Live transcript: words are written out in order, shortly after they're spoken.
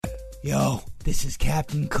Yo, this is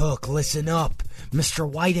Captain Cook. Listen up. Mr.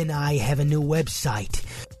 White and I have a new website.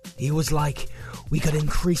 He was like, we could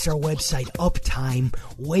increase our website uptime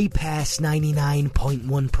way past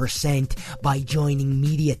 99.1% by joining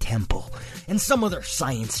Media Temple and some other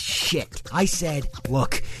science shit. I said,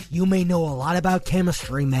 look, you may know a lot about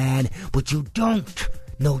chemistry, man, but you don't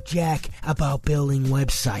know jack about building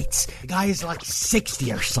websites. The guy is like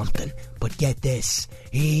 60 or something, but get this,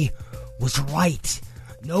 he was right.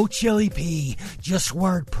 No chili pea, just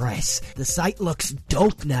WordPress. The site looks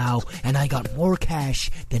dope now, and I got more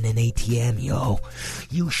cash than an ATM, yo.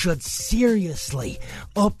 You should seriously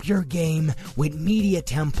up your game with Media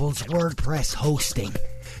Temple's WordPress hosting.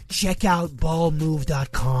 Check out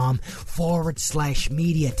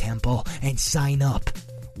ballmove.com/Media Temple and sign up.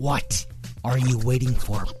 What are you waiting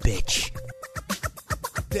for, bitch?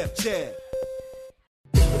 Def Jam.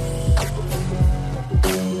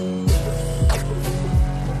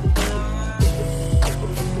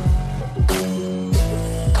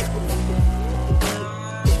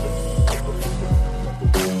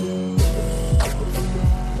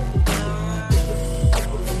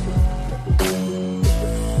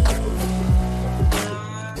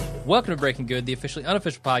 Welcome to Breaking Good, the officially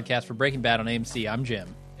unofficial podcast for Breaking Bad on AMC. I'm Jim.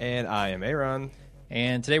 And I am Aaron.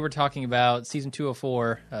 And today we're talking about Season 2,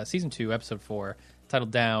 Episode 4,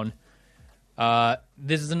 titled Down.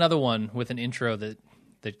 This is another one with an intro that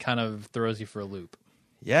kind of throws you for a loop.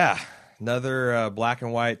 Yeah, another black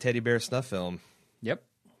and white teddy bear snuff film. Yep,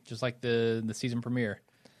 just like the season premiere.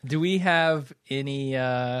 Do we have any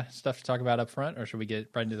stuff to talk about up front, or should we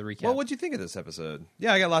get right into the recap? Well, what'd you think of this episode?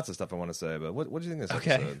 Yeah, I got lots of stuff I want to say, but what did you think of this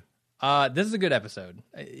episode? This is a good episode.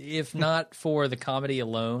 If not for the comedy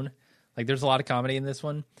alone, like there's a lot of comedy in this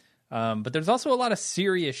one, but there's also a lot of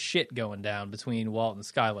serious shit going down between Walt and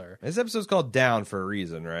Skyler. This episode's called Down for a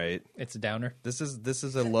reason, right? It's a downer. This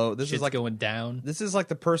is a low. This Shit's is like going down. This is like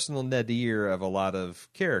the personal nadir of a lot of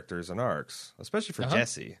characters and arcs, especially for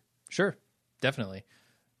Jesse. Sure, definitely.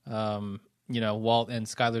 Walt and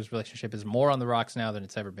Skyler's relationship is more on the rocks now than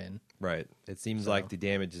it's ever been. Right. It seems like the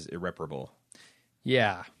damage is irreparable.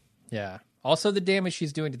 Yeah. Yeah. Also, the damage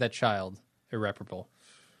she's doing to that child, irreparable,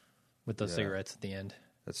 with those cigarettes at the end.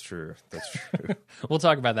 That's true. That's true. We'll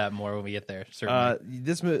talk about that more when we get there, certainly.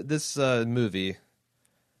 This movie,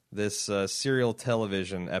 this serial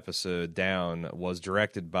television episode, Down, was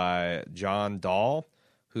directed by John Dahl,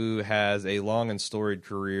 who has a long and storied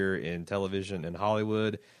career in television and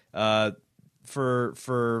Hollywood.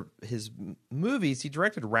 For his movies, he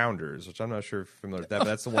directed Rounders, which I'm not sure if you're familiar with that, but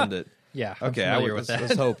that's the one that... Yeah, okay, I was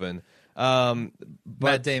hoping.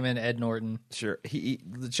 Matt Damon, Ed Norton. Sure.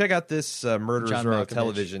 Check out this Murderers Row of Malkovich.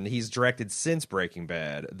 Television. He's directed since Breaking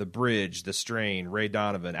Bad, The Bridge, The Strain, Ray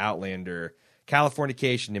Donovan, Outlander,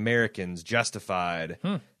 Californication, Americans, Justified,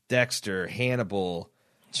 Dexter, Hannibal,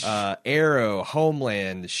 Arrow,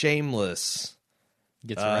 Homeland, Shameless,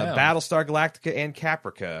 Gets around. Battlestar Galactica, and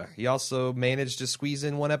Caprica. He also managed to squeeze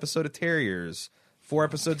in one episode of Terriers, 4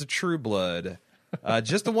 episodes of True Blood.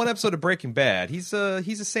 Just the one episode of Breaking Bad. He's a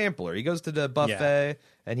sampler. He goes to the buffet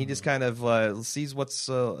and he just kind of sees what's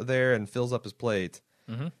there and fills up his plate.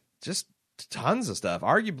 Mm-hmm. Just tons of stuff.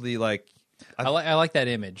 Arguably, like I like that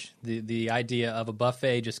image. The idea of a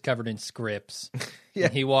buffet just covered in scripts. Yeah.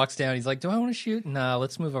 And he walks down. He's like, "Do I want to shoot? Nah,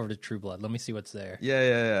 let's move over to True Blood. Let me see what's there."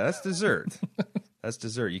 Yeah. That's dessert. That's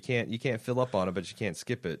dessert. You can't fill up on it, but you can't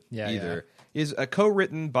skip it either. Is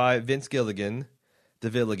co-written by Vince Gilligan.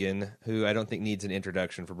 DeVilligan, who I don't think needs an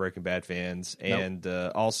introduction for Breaking Bad fans, and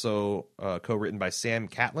also co-written by Sam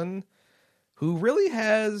Catlin, who really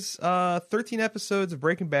has 13 episodes of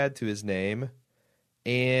Breaking Bad to his name,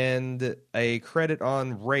 and a credit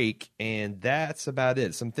on Rake, and that's about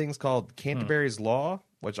it. Some things called Canterbury's Law,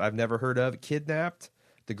 which I've never heard of, Kidnapped,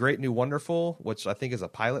 The Great New Wonderful, which I think is a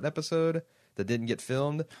pilot episode that didn't get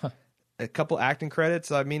filmed, a couple acting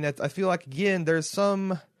credits. I mean, I feel like, again, there's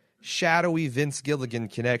some shadowy Vince Gilligan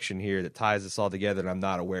connection here that ties this all together that I'm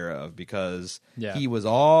not aware of, because he was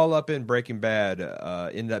all up in Breaking Bad,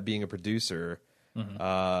 ended up being a producer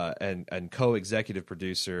and co-executive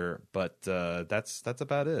producer, but that's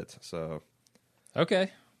about it. So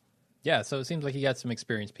okay, yeah. So it seems like you got some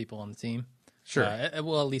experienced people on the team. Sure.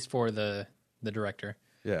 Well, at least for the director.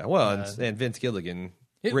 Yeah. Well, and Vince Gilligan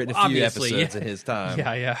written a few episodes in his time.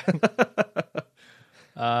 Yeah.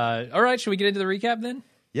 All right. Should we get into the recap then?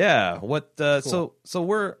 Yeah. What? Cool. So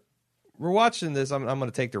we're watching this. I'm going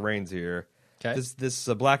to take the reins here. Okay. This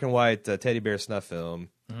black and white teddy bear snuff film.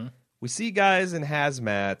 Mm-hmm. We see guys in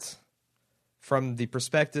hazmat from the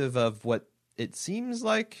perspective of what it seems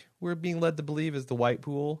like we're being led to believe is the white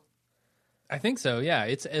pool. I think so, yeah.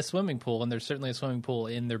 It's a swimming pool, and there's certainly a swimming pool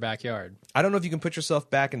in their backyard. I don't know if you can put yourself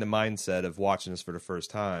back in the mindset of watching this for the first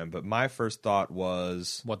time, but my first thought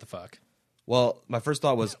was, what the fuck? well, my first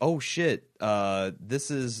thought was, oh shit,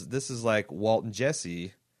 this is like Walt and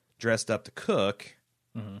Jesse dressed up to cook.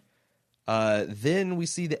 Then we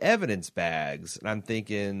see the evidence bags, and I'm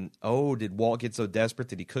thinking, oh, did Walt get so desperate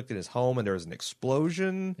that he cooked in his home and there was an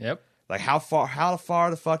explosion? Yep. Like how far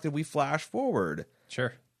the fuck did we flash forward?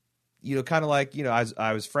 Sure. You know, kind of like, you know,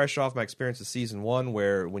 I was fresh off my experience of season 1,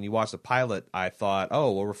 where when you watch the pilot, I thought,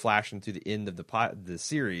 oh, well, we're flashing to the end of the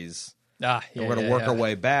series. Yeah, and we're going to work our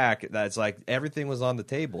way back. That's like everything was on the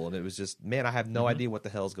table, and it was just, man, I have no idea what the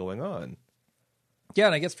hell's going on. Yeah,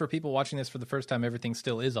 and I guess for people watching this for the first time, everything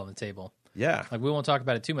still is on the table. Yeah. Like, we won't talk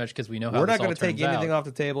about it too much because we know how we're this not going all to take turns anything out. off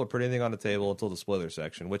the table or put anything on the table until the spoiler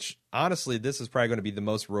section, which, honestly, this is probably going to be the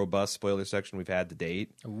most robust spoiler section we've had to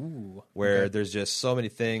date. Ooh. Where Okay. there's just so many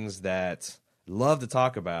things that I love to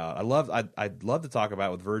talk about. I'd love to talk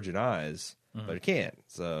about with virgin eyes, but I can't.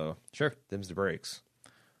 So, Sure. them's the breaks.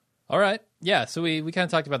 All right. Yeah, so we kind of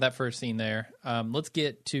talked about that first scene there. Let's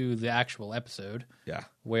get to the actual episode Yeah.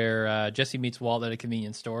 where Jesse meets Walt at a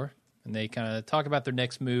convenience store, and they kind of talk about their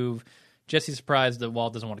next move. Jesse's surprised that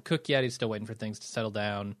Walt doesn't want to cook yet. He's still waiting for things to settle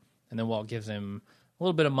down. And then Walt gives him a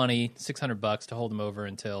little bit of money, $600 to hold him over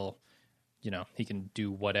until, you know, he can do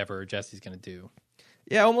whatever Jesse's going to do.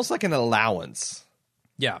 Yeah, almost like an allowance.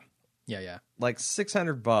 Yeah. Yeah. Like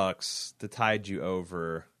 $600 to tide you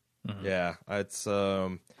over. Yeah, it's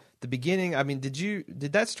the beginning. I mean,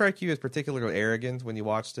 did that strike you as particularly arrogant when you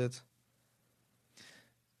watched it?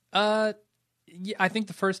 Yeah, I think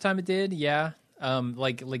the first time it did, yeah.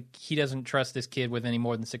 Like he doesn't trust this kid with any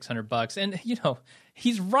more than $600, and you know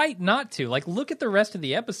he's right not to. Like, look at the rest of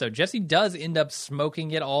the episode. Jesse does end up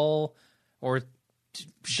smoking it all, or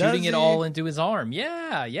shooting it all into his arm.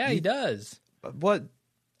 Yeah, he does. What?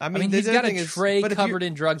 I mean, he's the got thing a is- tray but if covered you-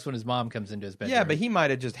 in drugs when his mom comes into his bedroom. Yeah, but he might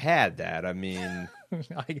have just had that. I mean,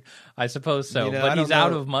 I suppose so. You know, I but don't he's out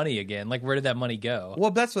know. of money again. Like, where did that money go? well,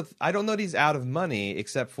 that's what I don't know that he's out of money,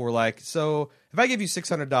 except for like, so if I give you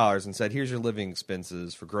 $600 and said, here's your living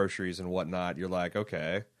expenses for groceries and whatnot, you're like,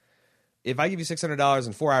 okay. If I give you $600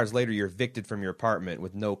 and 4 hours later you're evicted from your apartment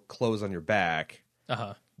with no clothes on your back,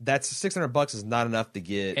 that's $600 is not enough to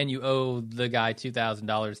get. And you owe the guy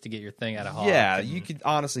 $2,000 to get your thing out of Hawk. Yeah, and- you could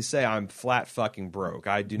honestly say I'm flat fucking broke.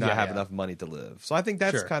 I do not Yeah, have yeah. enough money to live. So I think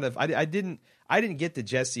that's Sure. kind of I didn't get that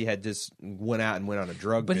Jesse had just went out and went on a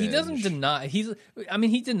drug But he binge. doesn't deny. He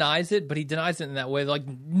denies it, but he denies it in that way. Like,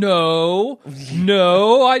 no,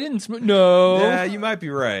 I didn't. No, Yeah, you might be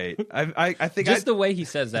right. I think just the way he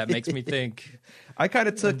says that makes me think. I kind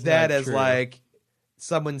of took It's that not as true. like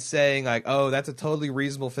someone saying like, "Oh, that's a totally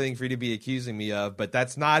reasonable thing for you to be accusing me of," but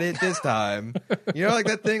that's not it this time. You know, like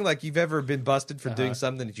that thing, like you've ever been busted for doing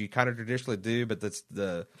something that you kind of traditionally do, but that's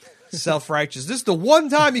the self-righteous. This is the one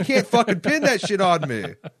time you can't fucking pin that shit on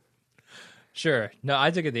me. Sure, no,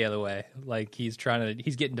 I took it the other way. Like he's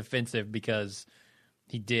getting defensive because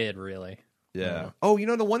he did really. Yeah. Oh, you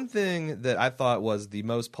know, the one thing that I thought was the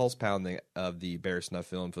most pulse pounding of the Bear Snuff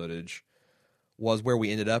film footage was where we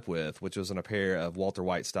ended up with, which was in a pair of Walter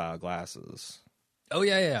White style glasses. Oh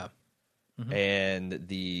yeah. And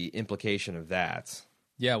the implication of that.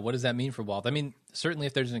 Yeah, what does that mean for Walt? I mean, certainly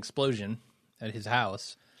if there's an explosion at his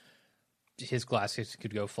house, his glasses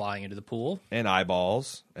could go flying into the pool. And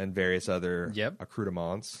eyeballs and various other Yep.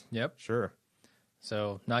 accoutrements. Yep. Sure.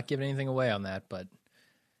 So not giving anything away on that, but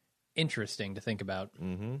interesting to think about.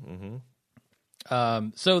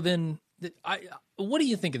 So then, what do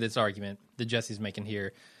you think of this argument that Jesse's making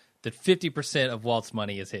here, that 50% of Walt's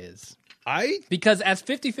money is his? Because as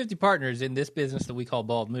 50-50 partners in this business that we call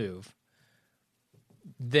Bald Move,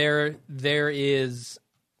 there is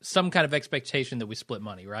some kind of expectation that we split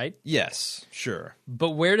money, right? Yes, sure.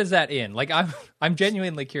 But where does that end? Like, I'm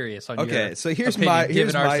genuinely curious on your Okay, so here's opinion, my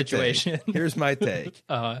given our situation. Take. Here's my take.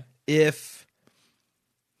 Uh-huh. If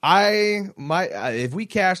if we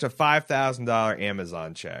cashed a $5,000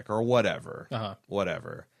 Amazon check or whatever,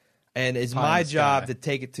 and it's Pie in my the job sky. to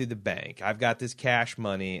take it to the bank. I've got this cash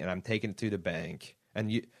money and I'm taking it to the bank, and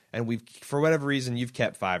we've, for whatever reason, you've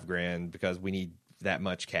kept $5,000 because we need that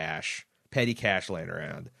much cash, petty cash laying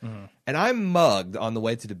around, and I'm mugged on the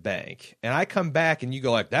way to the bank, and I come back and you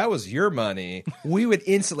go like, "That was your money." We would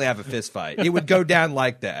instantly have a fist fight. It would go down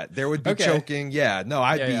like that. There would be Okay. choking. Yeah, no,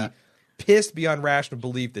 I'd be Yeah. pissed beyond rational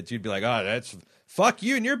belief that you'd be like, "Oh, that's fuck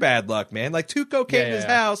you and your bad luck, man." Like Tuco came to his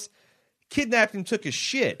house, kidnapped him, took his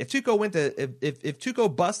shit. If Tuco went to if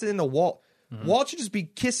Tuco busted into Walt, Walt should just be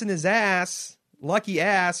kissing his ass, lucky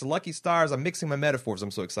stars. I'm mixing my metaphors.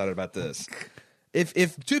 I'm so excited about this. if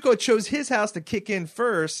Tuco chose his house to kick in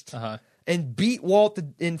first and beat Walt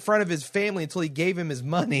in front of his family until he gave him his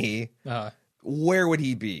money, where would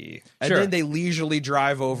he be? And then they leisurely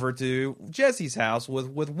drive over to Jesse's house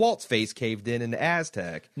with Walt's face caved in the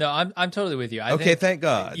Aztec. No, I'm totally with you. I okay, think, thank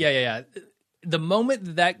God. Yeah. The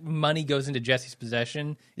moment that money goes into Jesse's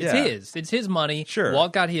possession, it's his. It's his money. Sure.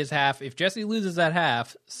 Walt got his half. If Jesse loses that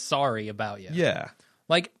half, sorry about you. Yeah.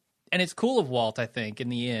 Like, and it's cool of Walt, I think, in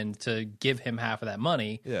the end, to give him half of that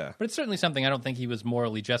money. Yeah. But it's certainly something I don't think he was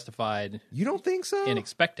morally justified. You don't think so? In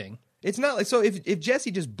expecting. It's not like, so if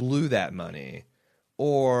Jesse just blew that money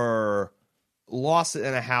or lost it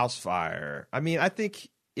in a house fire, I mean, I think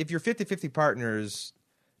if you're 50-50 partners,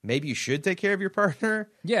 maybe you should take care of your partner.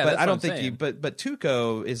 Yeah, but that's I don't what I'm think saying. but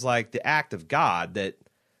Tuco is like the act of God that,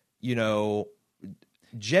 you know,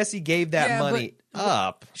 Jesse gave that money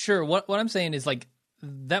up. Sure. What I'm saying is, like,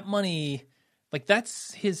 that money, like,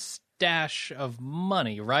 that's his stash of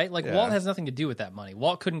money, right? Like, Walt has nothing to do with that money.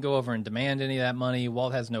 Walt couldn't go over and demand any of that money.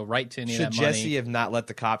 Walt has no right to any of that money. Should Jesse have not let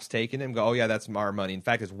the cops take him? Go, oh yeah, that's our money. In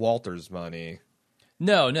fact, it's Walter's money.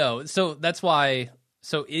 No. So that's why.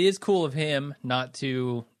 So it is cool of him not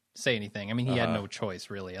to say anything. I mean, he had no choice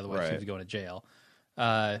really. Otherwise, he was going to jail.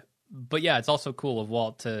 But yeah, it's also cool of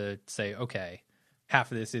Walt to say, okay, half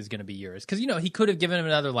of this is going to be yours. Because, you know, he could have given him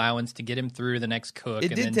another allowance to get him through the next cook.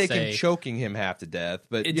 It did take him choking him half to death.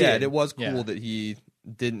 But it was cool that he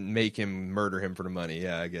didn't make him murder him for the money.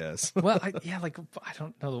 Yeah, I guess. Well, I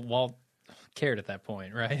don't know that Walt cared at that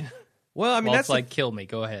point, right? Well, I mean, Walt's like, kill me,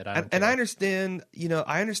 go ahead. I understand,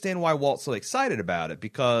 I understand why Walt's so excited about it,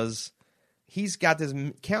 because he's got this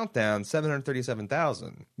countdown,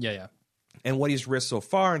 737,000. Yeah. And what he's risked so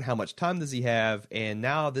far, and how much time does he have? And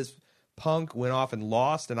now this punk went off and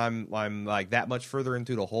lost, and I'm like that much further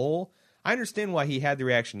into the hole. I understand why he had the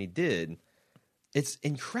reaction he did. It's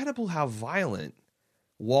incredible how violent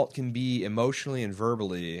Walt can be emotionally and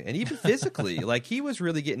verbally, and even physically. Like, he was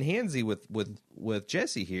really getting handsy with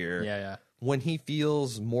Jesse here. Yeah. When he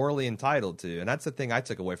feels morally entitled to, and that's the thing I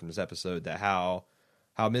took away from this episode, that how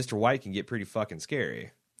Mr. White can get pretty fucking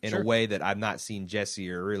scary in a way that I've not seen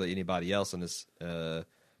Jesse or really anybody else on this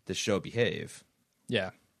show behave.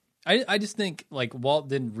 Yeah. I just think, like, Walt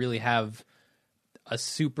didn't really have a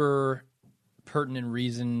super pertinent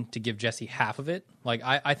reason to give Jesse half of it. Like,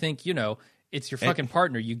 I think, it's your fucking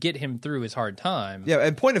partner. You get him through his hard time. Yeah,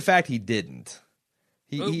 and point of fact, he didn't.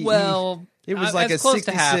 It was like a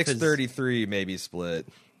 66-33 maybe split.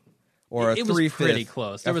 Or it 3/5. was pretty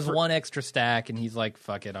close. There was one extra stack, and he's like,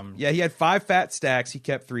 fuck it, Yeah, he had 5 fat stacks. He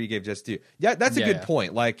kept 3, gave just 2. Yeah, that's a good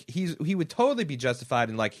point. Like, he would totally be justified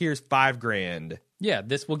in, like, here's $5,000. Yeah,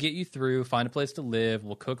 this will get you through. Find a place to live.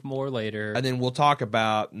 We'll cook more later. And then we'll talk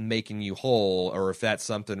about making you whole, or if that's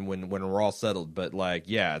something when we're all settled. But, like,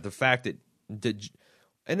 yeah, the fact that...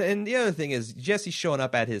 And the other thing is, Jesse's showing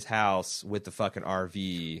up at his house with the fucking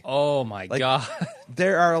RV. Oh my God!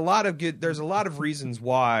 There's a lot of reasons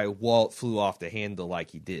why Walt flew off the handle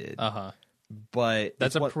like he did. But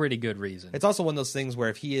that's a pretty good reason. It's also one of those things where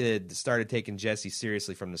if he had started taking Jesse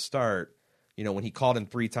seriously from the start, when he called him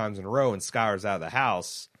 3 times in a row and Skyler's out of the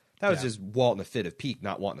house, that was just Walt in a fit of pique,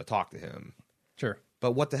 not wanting to talk to him. Sure.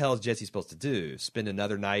 But what the hell is Jesse supposed to do? Spend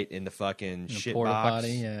another night in the fucking shit box?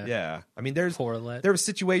 Potty, yeah. I mean, there were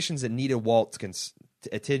situations that needed Walt's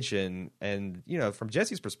attention, and from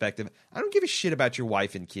Jesse's perspective, I don't give a shit about your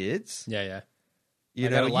wife and kids. Yeah. I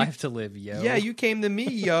got a life to live, yo. Yeah, you came to me,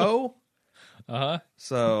 yo.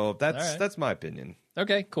 So right. that's my opinion.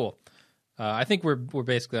 Okay, cool. I think we're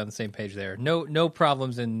basically on the same page there. No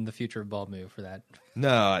problems in the future of Bald Move for that.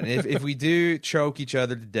 No, and if we do choke each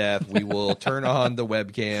other to death, we will turn on the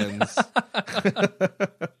webcams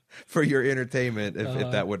for your entertainment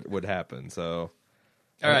if that would happen. So,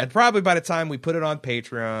 all right. And probably by the time we put it on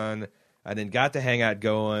Patreon and then got the hangout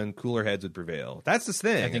going, cooler heads would prevail. That's the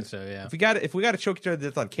thing. I think so. Yeah. If we got to choke each other to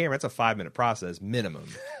death on camera, that's a 5-minute process minimum.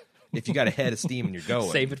 If you got a head of steam and you're going,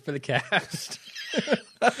 save it for the cast.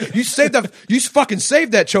 You fucking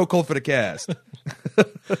saved that chokehold for the cast. All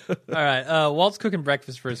right. Walt's cooking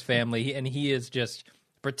breakfast for his family, and he is just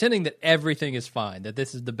pretending that everything is fine, that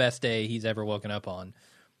this is the best day he's ever woken up on.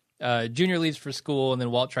 Junior leaves for school, and then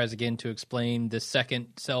Walt tries again to explain the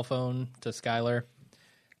second cell phone to Skyler.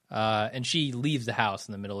 And she leaves the house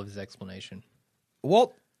in the middle of his explanation.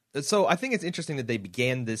 So I think it's interesting that they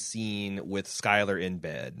began this scene with Skyler in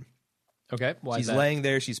bed. Okay, why she's is that? laying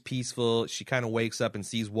there, she's peaceful, she kind of wakes up and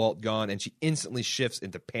sees Walt gone, and she instantly shifts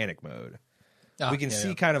into panic mode. We can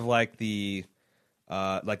see kind of like the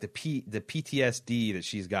PTSD that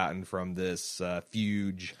she's gotten from this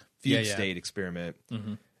fugue state experiment.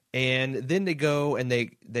 And then they go and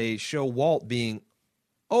they show Walt being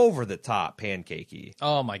over the top pancakey.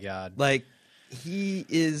 Oh my God. Like he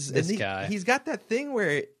is this guy. He's got that thing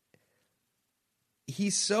where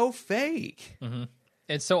he's so fake. Mm-hmm.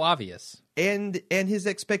 It's so obvious. And his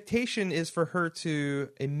expectation is for her to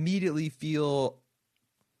immediately feel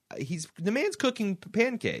the man's cooking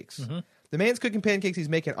pancakes. Mm-hmm. The man's cooking pancakes, he's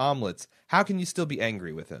making omelets. How can you still be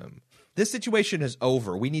angry with him? This situation is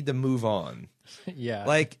over. We need to move on. Yeah.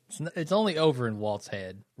 Like it's only over in Walt's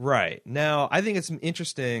head. Right. Now, I think it's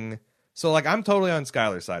interesting. So like I'm totally on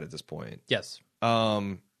Skylar's side at this point. Yes.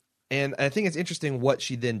 And I think it's interesting what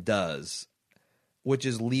she then does, which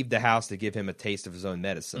is leave the house to give him a taste of his own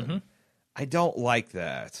medicine. Mm-hmm. I don't like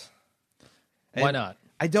that. Why And not?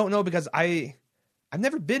 I don't know because I've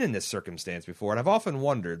never been in this circumstance before, and I've often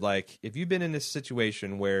wondered, like, if you've been in this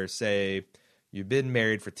situation where, say, you've been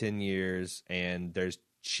married for 10 years and there's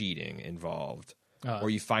cheating involved, or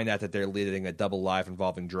you find out that they're leading a double life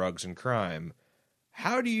involving drugs and crime,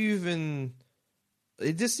 how do you even...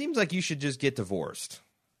 It just seems like you should just get divorced.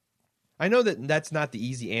 I know that that's not the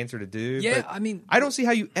easy answer to do. Yeah, but I mean... I don't see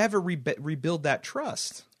how you ever rebuild that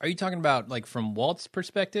trust. Are you talking about, like, from Walt's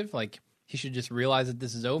perspective? Like, he should just realize that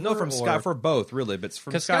this is over? No, from Scott, for both, really, but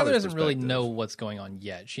from because Skylar's Skylar doesn't really perspective. know what's going on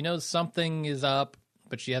yet. She knows something is up,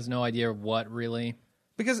 but she has no idea what really.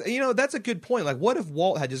 Because, that's a good point. Like, what if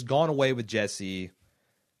Walt had just gone away with Jesse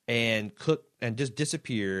and cooked and just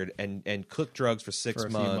disappeared and cooked drugs for 6 For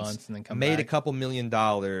a few months and then come made back. a couple $1 million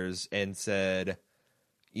and said,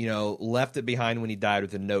 left it behind when he died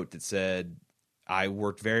with a note that said, I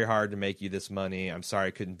worked very hard to make you this money. I'm sorry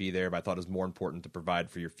I couldn't be there, but I thought it was more important to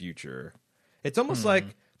provide for your future. It's almost like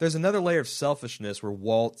there's another layer of selfishness where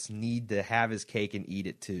Walt's need to have his cake and eat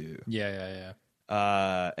it too. Yeah.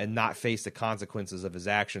 And not face the consequences of his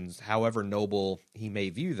actions, however noble he may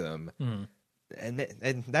view them. And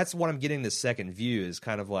that's what I'm getting this second view is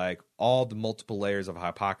kind of like all the multiple layers of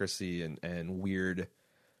hypocrisy and weird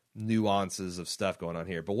nuances of stuff going on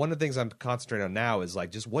here. But one of the things I'm concentrating on now is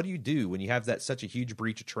like just what do you do when you have that such a huge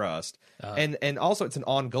breach of trust? And also it's an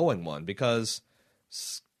ongoing one because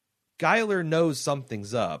Skylar knows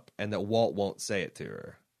something's up and that Walt won't say it to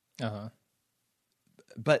her.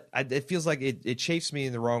 But it feels like it chafes me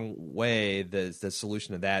in the wrong way. The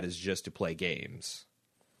solution to that is just to play games,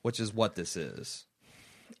 which is what this is.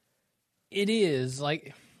 It is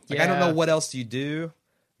like I don't know what else you do,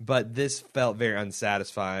 but this felt very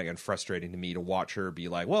unsatisfying and frustrating to me to watch her be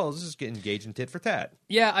like, well, let's just get engaged in tit for tat.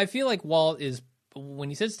 Yeah, I feel like Walt is, when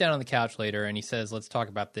he sits down on the couch later and he says, let's talk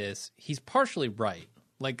about this, he's partially right.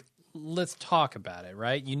 Like, let's talk about it,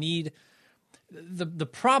 right? You need... The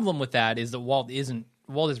problem with that is that Walt is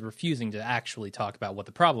refusing to actually talk about what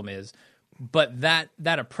the problem is, but that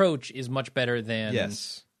approach is much better than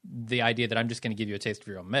the idea that I'm just going to give you a taste of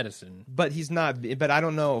your own medicine. But he's not. But I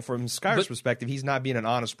don't know from Skylar's perspective, he's not being an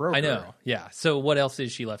honest broker. I know. Yeah. So what else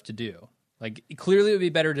is she left to do? Like clearly, it would be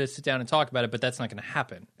better to sit down and talk about it, but that's not going to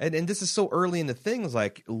happen. And this is so early in the things.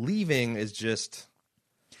 Like leaving is just.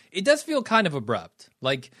 It does feel kind of abrupt.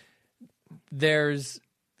 Like there's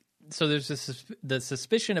the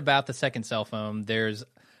suspicion about the second cell phone. There's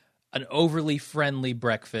an overly friendly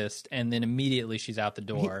breakfast, and then immediately she's out the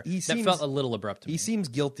door. That felt a little abrupt to me. He seems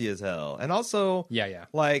guilty as hell. And also,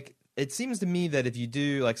 like, it seems to me that if you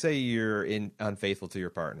do, like, say you're unfaithful to your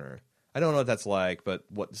partner. I don't know what that's like, but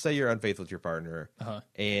say you're unfaithful to your partner,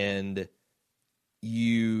 and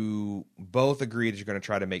you both agree that you're going to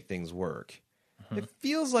try to make things work. It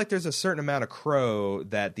feels like there's a certain amount of crow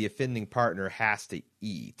that the offending partner has to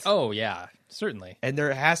eat. Oh, yeah, certainly. And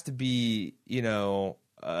there has to be,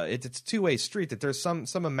 it's a two-way street, that there's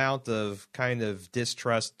some amount of kind of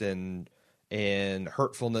distrust and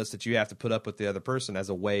hurtfulness that you have to put up with the other person as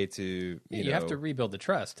a way to, you have to rebuild the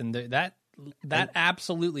trust. And that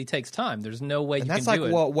absolutely takes time. There's no way you can do it. And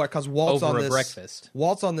that's like because Walt's over on a this breakfast.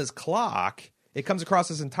 Walt's on this clock. It comes across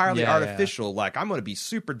as entirely artificial. Like, I'm going to be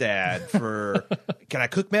super dad for, can I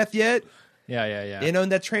cook meth yet? Yeah. And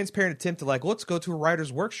that transparent attempt to like, let's go to a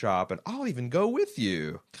writer's workshop and I'll even go with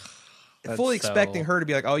you. Fully expecting her to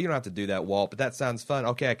be like, oh, you don't have to do that, Walt, but that sounds fun.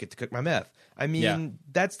 Okay, I get to cook my meth. I mean,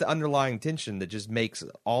 that's the underlying tension that just makes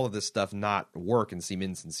all of this stuff not work and seem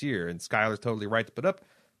insincere. And Skylar's totally right to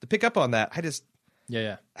pick up on that. I just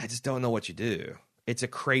don't know what you do. It's a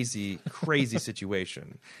crazy, crazy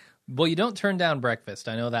situation. Well, you don't turn down breakfast.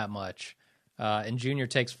 I know that much. And Junior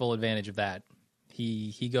takes full advantage of that.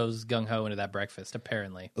 He goes gung ho into that breakfast.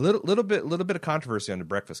 Apparently, a little bit of controversy on the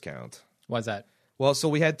breakfast count. Why's that? Well, so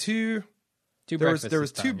we had two breakfasts. There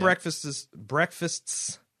was two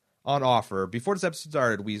breakfasts on offer before this episode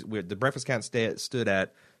started. The breakfast count stood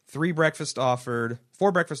at 4 breakfast offered,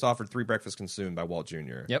 3 breakfasts consumed by Walt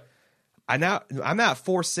Jr. Yep. I'm at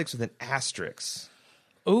 4-6 with an asterisk.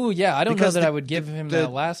 Oh, yeah. I don't know Because that I would give him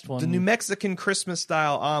that last one. The New Mexican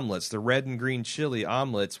Christmas-style omelets, the red and green chili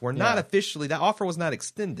omelets, were not officially, that offer was not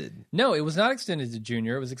extended. No, it was not extended to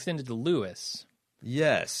Junior. It was extended to Lewis.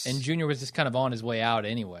 Yes. And Junior was just kind of on his way out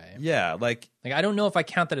anyway. Yeah, Like, I don't know if I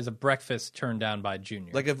count that as a breakfast turned down by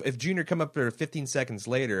Junior. like if Junior come up there 15 seconds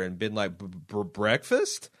later and been like,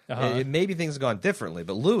 breakfast? Maybe things have gone differently,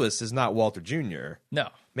 but Lewis is not Walter Jr. No.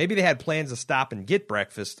 Maybe they had plans to stop and get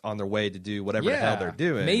breakfast on their way to do whatever the hell they're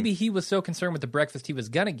doing. Maybe he was so concerned with the breakfast he was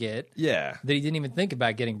going to get that he didn't even think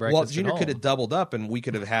about getting breakfast. Well, Jr. could have doubled up and we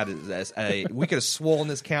could have had we could have swollen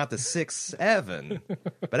this count to 6-7.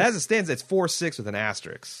 But as it stands, it's 4-6 with an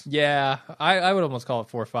asterisk. Yeah, I would almost call it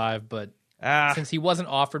 4-5, but since he wasn't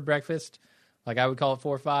offered breakfast, like I would call it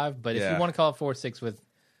 4-5. But if you want to call it 4-6 with,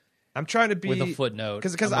 I'm trying to be with a footnote,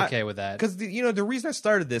 I'm okay with that. Because the reason I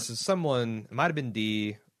started this is someone, it might have been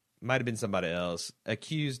D, might have been somebody else,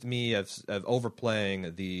 accused me of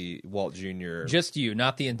overplaying the Walt Jr. Just you,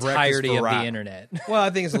 not the entirety of the internet. Well,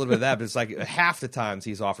 I think it's a little bit of that, but it's like half the times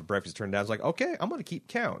he's offered breakfast turned down. It's like, okay, I'm going to keep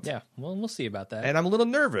count. Yeah, well, we'll see about that. And I'm a little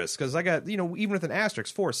nervous because I got, even with an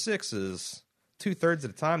asterisk, 4-6 is 2/3 of the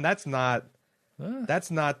time. That's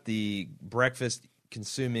not the breakfast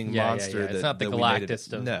consuming monster. It's not the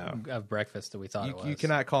Galactus of breakfast that we thought it was. You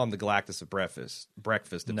cannot call him the Galactus of breakfast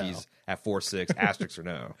if he's at 4-6, asterisks or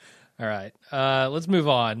no. All right, let's move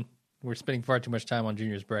on. We're spending far too much time on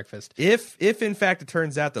Junior's breakfast. If in fact it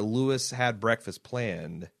turns out that Lewis had breakfast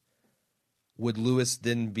planned, would Lewis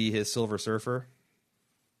then be his Silver Surfer?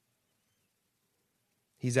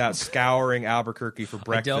 He's out scouring Albuquerque for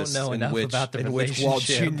breakfast. I don't know enough about the in which Walt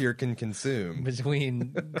Jr. can consume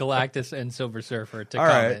between Galactus and Silver Surfer to All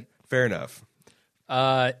comment. Right, fair enough.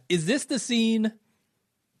 Is this the scene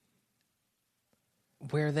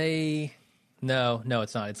where they? No,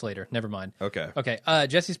 it's not. It's later. Never mind. Okay.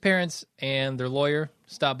 Jesse's parents and their lawyer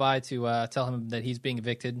stop by to tell him that he's being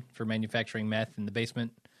evicted for manufacturing meth in the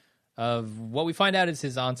basement of what we find out is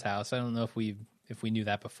his aunt's house. I don't know if we knew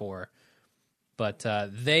that before. But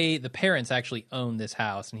the parents actually own this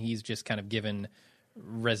house, and he's just kind of given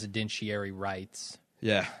residentiary rights.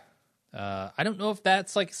 Yeah. I don't know if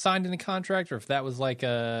that's like signed in a contract or if that was like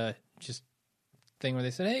a just thing where they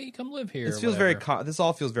said, "Hey, come live here." This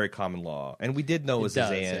all feels very common law, and we did know it was his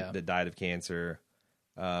aunt that died of cancer.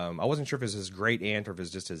 I wasn't sure if it was his great aunt or if it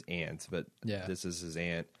was just his aunt, but this is his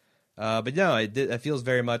aunt. But no, it feels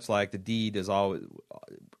very much like the deed is always.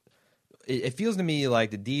 It feels to me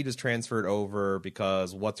like the deed was transferred over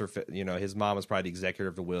because his mom was probably the executor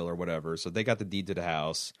of the will or whatever, so they got the deed to the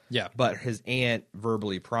house. Yeah, but his aunt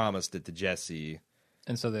verbally promised it to Jesse,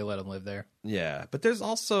 and so they let him live there. Yeah, but there's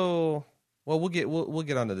also we'll get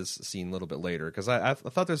onto this scene a little bit later because I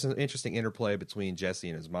thought there's an interesting interplay between Jesse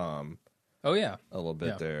and his mom. Oh yeah, a little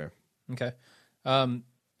bit there. Okay,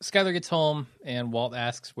 Skyler gets home and Walt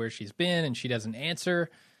asks where she's been, and she doesn't answer,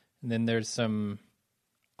 and then there's some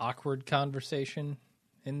awkward conversation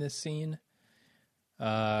in this scene.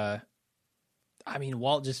 Walt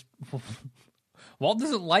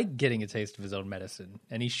doesn't like getting a taste of his own medicine,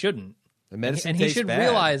 and he shouldn't. The medicine and tastes he should bad.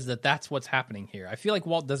 Realize that that's what's happening here. I feel like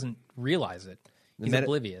Walt doesn't realize it. He's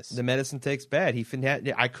oblivious. The medicine tastes bad.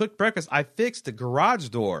 I cooked breakfast. I fixed the garage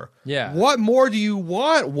door. Yeah. What more do you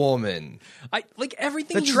want, woman?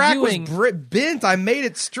 Everything the he's track doing was bent. I made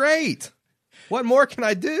it straight. What more can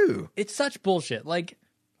I do? It's such bullshit.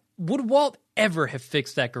 Would Walt ever have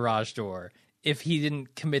fixed that garage door if he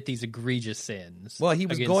didn't commit these egregious sins? Well, he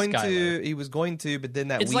was going Skyler? to. He was going to, but then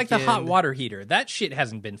that it's weekend, like the hot water heater. That shit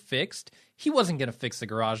hasn't been fixed. He wasn't going to fix the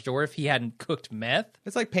garage door if he hadn't cooked meth.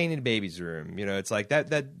 It's like painting a baby's room. It's like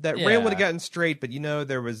that rail would have gotten straight, but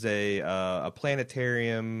there was a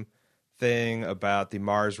planetarium thing about the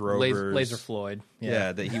Mars rovers, Laser Floyd.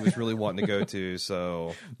 Yeah, that he was really wanting to go to.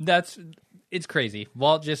 So it's crazy.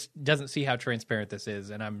 Walt just doesn't see how transparent this is,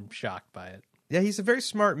 and I'm shocked by it. Yeah, he's a very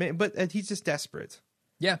smart man, but he's just desperate.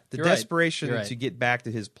 Yeah, the desperation to get back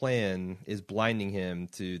to his plan is blinding him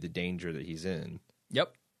to the danger that he's in.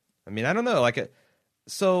 Yep. I mean, I don't know.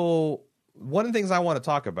 So one of the things I want to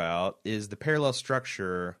talk about is the parallel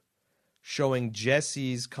structure showing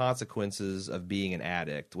Jesse's consequences of being an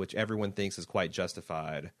addict, which everyone thinks is quite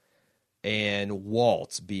justified, and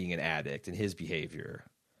Walt's being an addict and his behavior.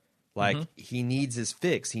 He needs his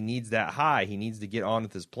fix. He needs that high. He needs to get on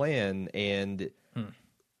with his plan, and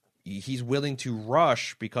he's willing to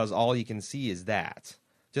rush because all he can see is that.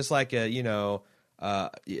 Just like your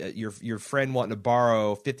friend wanting to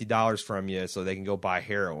borrow $50 from you so they can go buy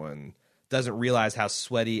heroin. doesn't realize how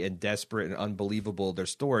sweaty and desperate and unbelievable their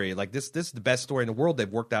story. Like this is the best story in the world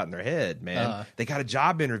they've worked out in their head, man. They got a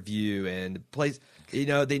job interview and place. You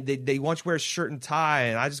know, they want you to wear a shirt and tie,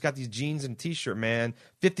 and I just got these jeans and t-shirt, man.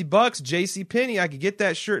 $50, J.C. Penney, I could get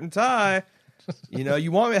that shirt and tie. You know,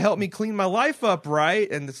 you want to help me clean my life up, right?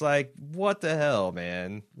 And it's like, what the hell,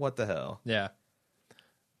 man? What the hell? Yeah.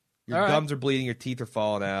 Your gums are bleeding, your teeth are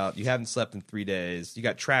falling out, you haven't slept in 3 days, you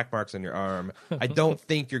got track marks on your arm. I don't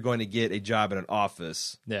think you're going to get a job in an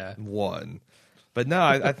office. Yeah. One. But no,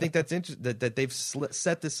 I think that's interesting that they've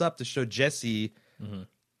set this up to show Jesse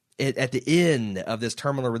at the end of this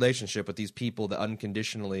terminal relationship with these people that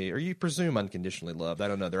unconditionally, or you presume unconditionally loved. I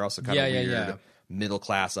don't know. They're also kind of weird, middle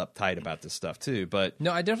class, uptight about this stuff too. But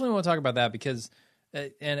no, I definitely want to talk about that because,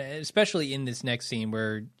 and especially in this next scene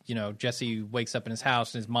where Jesse wakes up in his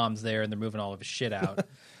house and his mom's there and they're moving all of his shit out.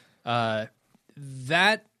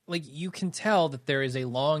 That like you can tell that there is a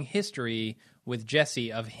long history with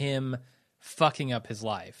Jesse of him fucking up his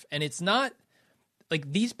life, and it's not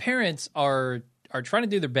like these parents are trying to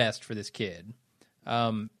do their best for this kid.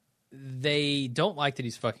 They don't like that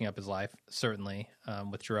he's fucking up his life, certainly,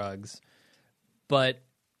 with drugs. But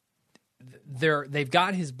they've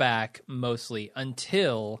got his back mostly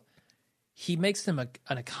until he makes them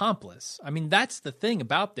an accomplice. I mean, that's the thing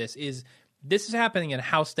about this is happening in a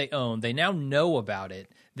house they own. They now know about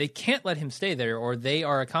it. They can't let him stay there or they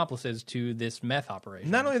are accomplices to this meth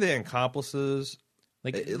operation. Not only are they accomplices...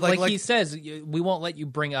 Like he says, we won't let you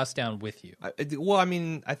bring us down with you. Well, I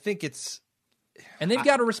mean, I think it's... And they've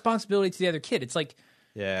got a responsibility to the other kid. It's like...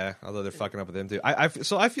 Yeah, although they're fucking up with him, too.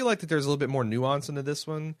 So I feel like that there's a little bit more nuance into this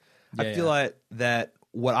one. I feel like that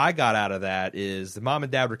what I got out of that is the mom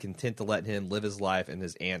and dad were content to let him live his life in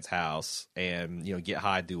his aunt's house and, get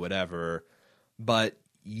high, do whatever. But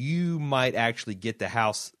you might actually get the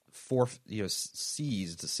house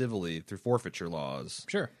seized civilly through forfeiture laws.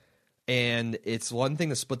 Sure. And it's one thing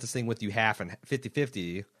to split this thing with you half and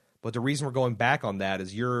 50-50, but the reason we're going back on that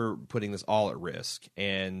is you're putting this all at risk.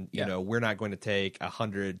 And, we're not going to take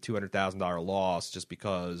 $100,000, $200,000 loss just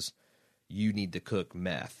because you need to cook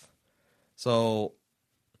meth. So,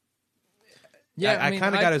 I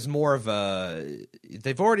kind of got as more of a...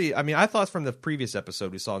 They've already... I mean, I thought from the previous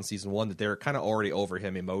episode we saw in season 1 that they're kind of already over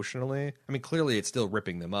him emotionally. I mean, clearly it's still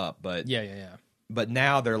ripping them up, but... Yeah. But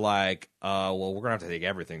now they're like, well, we're going to have to take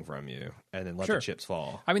everything from you and then let the chips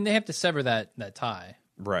fall. I mean, they have to sever that tie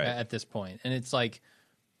right at this point. And it's like,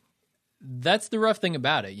 that's the rough thing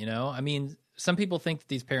about it, I mean, some people think that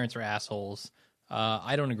these parents are assholes.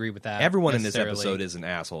 I don't agree with that. Everyone in this episode is an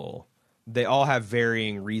asshole. They all have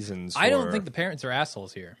varying reasons I don't think the parents are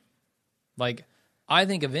assholes here. Like, I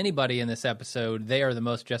think of anybody in this episode, they are the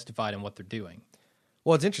most justified in what they're doing.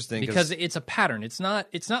 Well, it's interesting because it's a pattern. It's not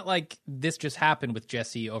like this just happened with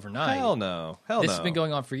Jesse overnight. Hell no. This has been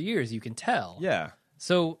going on for years. You can tell. Yeah.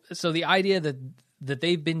 So the idea that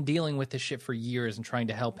they've been dealing with this shit for years and trying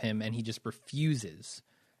to help him, and he just refuses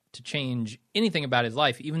to change anything about his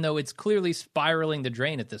life, even though it's clearly spiraling the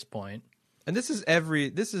drain at this point. And this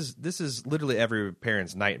is literally every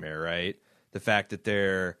parent's nightmare, right? The fact that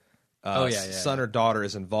their son or daughter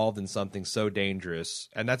is involved in something so dangerous,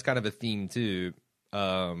 and that's kind of a theme too.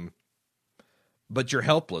 But you're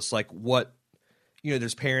helpless. Like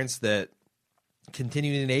there's parents that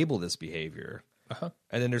continue to enable this behavior.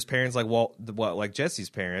 And then there's parents like Jesse's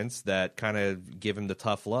parents that kind of give him the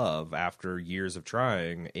tough love after years of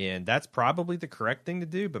trying. And that's probably the correct thing to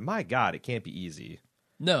do. But my God, it can't be easy.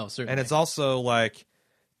 No, certainly. And it's also like,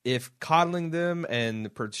 if coddling them and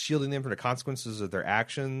shielding them from the consequences of their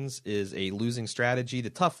actions is a losing strategy, the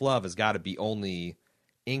tough love has got to be only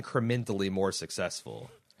incrementally more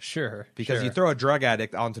successful. Sure. Because you throw a drug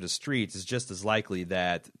addict onto the streets, it's just as likely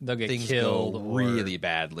that they'll get things killed go really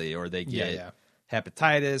badly, or they get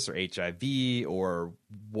hepatitis or HIV or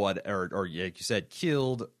what, or like you said,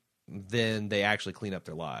 killed, then they actually clean up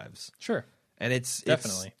their lives. Sure. And it's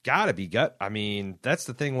definitely gotta be gut. I mean, that's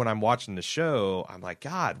the thing when I'm watching the show, I'm like,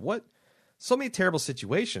 God, what? So many terrible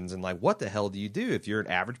situations, and like, what the hell do you do if you're an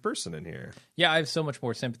average person in here? Yeah, I have so much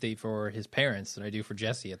more sympathy for his parents than I do for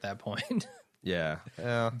Jesse at that point. Yeah.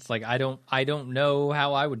 It's like I don't know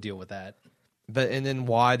how I would deal with that. And then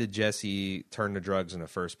why did Jesse turn to drugs in the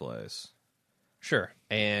first place? Sure.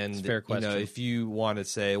 And it's a fair question. If you want to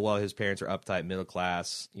say, well, his parents are uptight, middle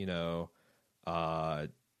class,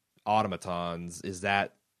 automatons, is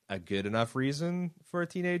that a good enough reason for a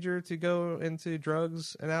teenager to go into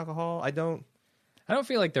drugs and alcohol? I don't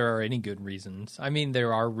feel like there are any good reasons. I mean,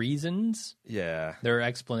 there are reasons. Yeah. There are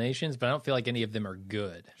explanations, but I don't feel like any of them are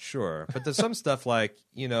good. Sure. But there's some stuff like,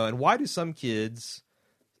 and why do some kids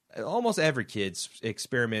almost every kid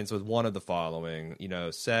experiments with one of the following,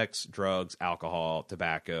 sex, drugs, alcohol,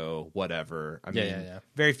 tobacco, whatever. I mean,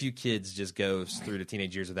 very few kids just go through the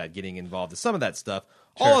teenage years without getting involved in some of that stuff.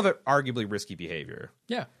 Sure. All of it arguably risky behavior.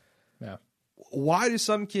 Yeah. Why do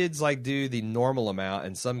some kids do the normal amount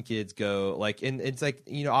and some kids go and it's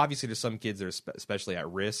obviously there's some kids that are especially at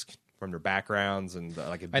risk from their backgrounds and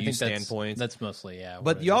abuse standpoints. That's mostly,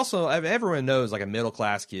 But you also, everyone knows a middle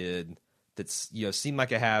class kid that's seem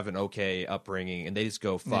like I have an okay upbringing, and they just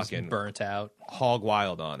go fucking burnt out, hog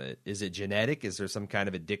wild on it. Is it genetic? Is there some kind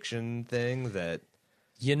of addiction thing that?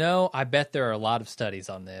 I bet there are a lot of studies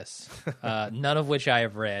on this, none of which I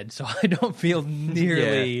have read, so I don't feel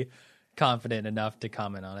nearly confident enough to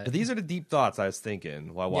comment on it. But these are the deep thoughts I was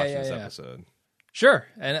thinking while watching this episode. Sure,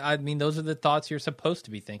 and I mean those are the thoughts you're supposed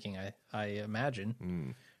to be thinking. I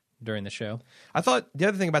imagine. During the show, I thought the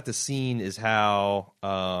other thing about the scene is how,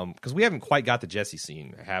 because we haven't quite got the Jesse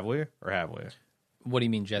scene, have we? What do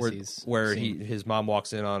you mean, Jesse's? Where his mom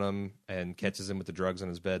walks in on him and catches him with the drugs on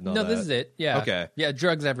his bed. And all no, that. This is it. Yeah. Okay. Yeah,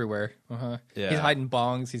 drugs everywhere. Yeah. He's hiding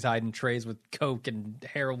bongs. He's hiding trays with coke and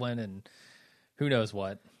heroin and who knows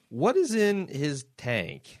what. What is in his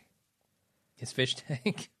tank? His fish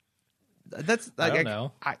tank. That's I don't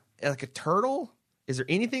know. Like a turtle. Is there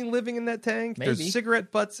anything living in that tank? Maybe. There's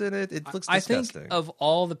cigarette butts in it. It looks disgusting. I think of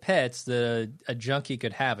all the pets that a junkie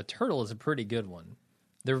could have, a turtle is a pretty good one.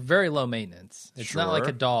 They're very low maintenance. It's not like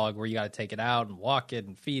a dog where you got to take it out and walk it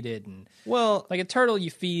and feed it. And like a turtle,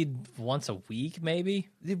 you feed once a week, maybe.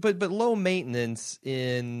 But low maintenance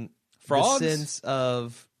in frogs? The sense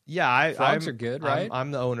of frogs are good, right?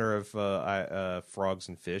 I'm the owner of frogs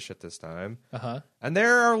and fish at this time, and they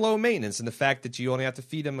are low maintenance in the fact that you only have to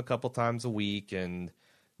feed them a couple times a week, and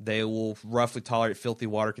they will roughly tolerate filthy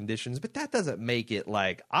water conditions. But that doesn't make it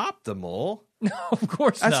optimal. No, of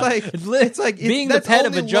course that's not. It's like being the pet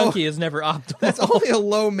of a junkie is never optimal. That's only a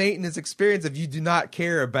low maintenance experience if you do not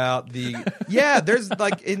care about the. There's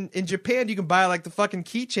in Japan you can buy the fucking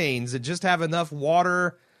keychains that just have enough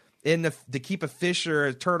water to keep a fish or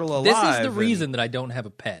a turtle alive. This is the reason that I don't have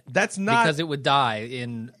a pet. That's not because it would die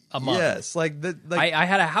in a month. Yes, I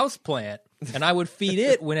had a house plant and I would feed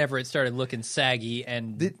it whenever it started looking saggy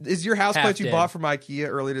and. Is your house plant you dead. bought from IKEA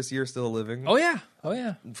early this year still living? Oh yeah.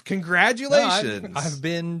 Congratulations! No, I've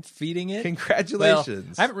been feeding it. Congratulations!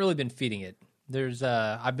 Well, I haven't really been feeding it.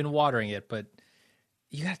 I've been watering it, but.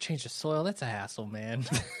 You gotta change the soil. That's a hassle, man.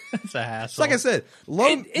 That's a hassle. Like I said,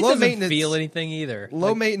 low doesn't maintenance. Feel anything either.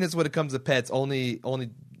 Low maintenance when it comes to pets. It's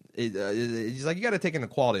you got to take in the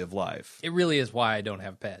quality of life. It really is why I don't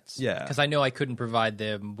have pets. Yeah, because I know I couldn't provide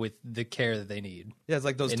them with the care that they need. Yeah, it's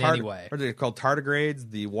like those any way. What are they called?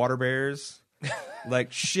 Tardigrades, the water bears.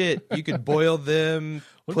 Shit, you could boil them,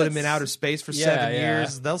 put them in outer space for 7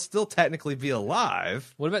 years. They'll still technically be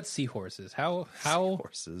alive. What about seahorses? How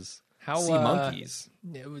seahorses? Sea monkeys?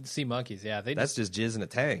 Sea monkeys, yeah. That's just jizz in a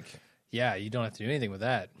tank. Yeah, you don't have to do anything with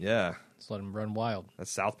that. Yeah. Just let them run wild. That's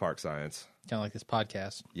South Park science. Kind of like this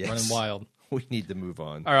podcast. Yes. Running wild. We need to move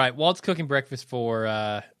on. All right, Walt's cooking breakfast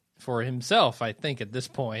for himself, I think, at this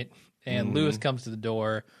point. And Lewis comes to the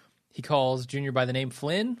door. He calls Junior by the name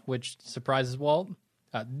Flynn, which surprises Walt.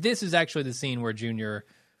 This is actually the scene where Junior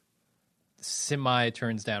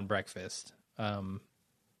semi-turns down breakfast.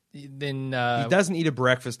 Then he doesn't eat a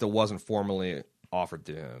breakfast that wasn't formally offered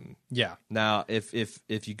to him. Yeah. Now, if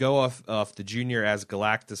you go off the Junior as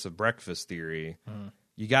Galactus of breakfast theory,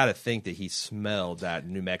 you got to think that he smelled that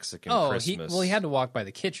New Mexican Christmas. He had to walk by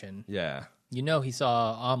the kitchen. Yeah. You know he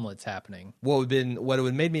saw omelets happening. What would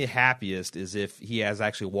have made me happiest is if he has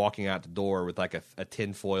actually walking out the door with a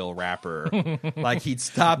tinfoil wrapper. He'd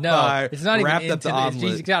stop by, it's not wrapped even up the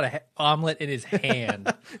omelet. He's got an omelet in his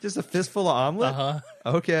hand. Just a fistful of omelet? Uh-huh.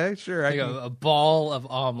 Okay, sure. A ball of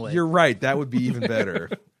omelet. You're right. That would be even better.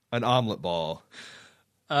 An omelet ball.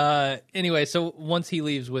 Anyway, so once he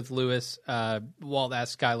leaves with Lewis, Walt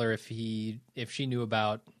asks Skylar if she knew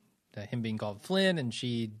about him being called Flynn, and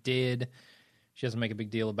she did. She doesn't make a big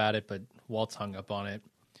deal about it, but Walt's hung up on it.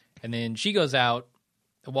 And then she goes out.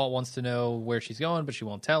 Walt wants to know where she's going, but she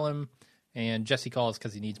won't tell him. And Jesse calls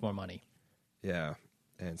because he needs more money. Yeah.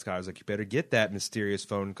 And Skylar's like, you better get that mysterious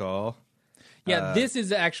phone call. Yeah, this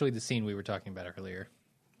is actually the scene we were talking about earlier.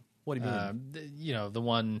 What do you mean? The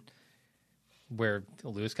one where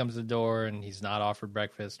Lewis comes to the door and he's not offered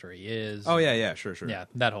breakfast, or he is. Oh, yeah, sure. Yeah,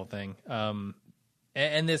 that whole thing.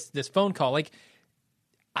 And this phone call,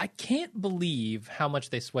 I can't believe how much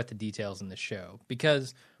they sweat the details in this show,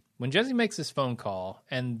 because when Jesse makes this phone call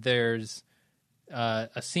and there's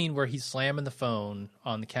a scene where he's slamming the phone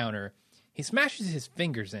on the counter, he smashes his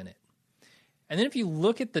fingers in it. And then if you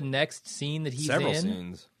look at the next scene that he's Several in,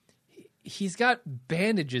 scenes. he's got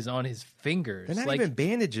bandages on his fingers. They're not even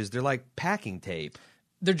bandages. They're like packing tape.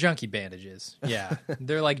 They're junkie bandages. Yeah.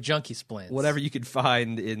 They're like junkie splints. Whatever you could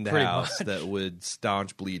find in the house that would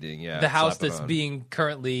staunch bleeding. Yeah. The house that's being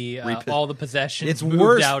currently all the possessions It's moved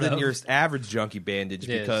worse out than of. your average junkie bandage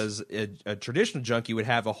because a traditional junkie would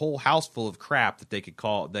have a whole house full of crap that they could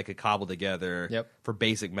cobble together for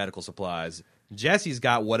basic medical supplies. Jesse's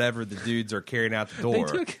got whatever the dudes are carrying out the door.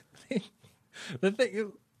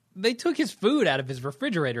 They took his food out of his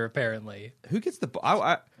refrigerator. Apparently, who gets the?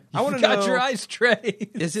 I want to know. Got your ice tray.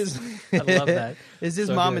 Is his? I love that. Is his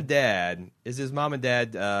mom and dad? Is his mom and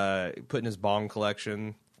dad putting his bong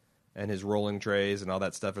collection and his rolling trays and all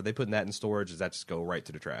that stuff? Are they putting that in storage? Or does that just go right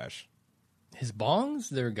to the trash? His bongs,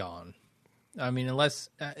 they're gone. I mean, unless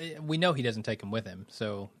we know he doesn't take them with him,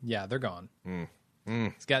 so yeah, they're gone.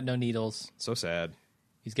 He's got no needles. So sad.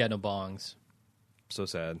 He's got no bongs. So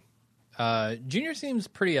sad. Junior seems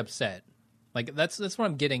pretty upset. Like that's what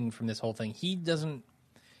I'm getting from this whole thing. He doesn't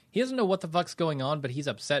know what the fuck's going on, but he's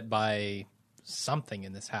upset by something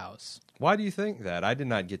in this house. Why do you think that? I did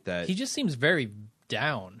not get that. He just seems very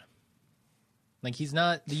down. Like he's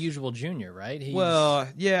not the usual Junior, right? Well,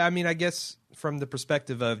 yeah. I mean, I guess from the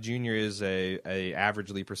perspective of Junior is a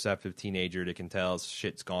averagely perceptive teenager that can tell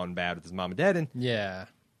shit's gone bad with his mom and dad, and yeah.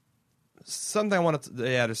 there's some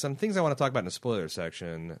things I want to talk about in the spoiler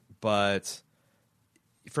section, but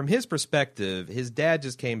from his perspective, his dad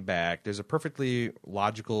just came back. There's a perfectly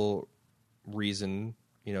logical reason,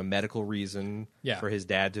 medical reason for his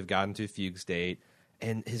dad to have gotten to a fugue state,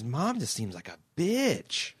 and his mom just seems like a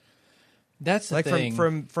bitch. That's the thing.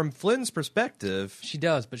 From Flynn's perspective, she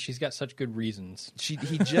does, but she's got such good reasons.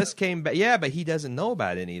 He just came back. Yeah, but he doesn't know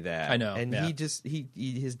about any of that. I know. And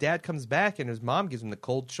his dad comes back and his mom gives him the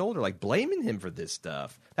cold shoulder, like blaming him for this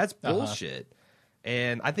stuff. That's bullshit.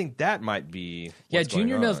 And I think that might be what's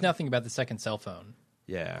Junior going on. knows nothing about the second cell phone.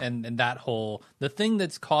 Yeah. And that whole the thing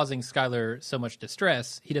that's causing Skylar so much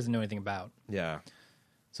distress, he doesn't know anything about. Yeah.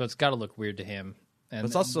 So it's got to look weird to him. And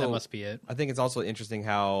it's also, that must be it. I think it's also interesting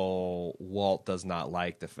how Walt does not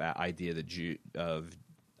like the idea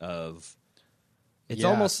of it's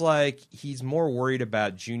almost like he's more worried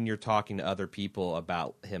about Junior talking to other people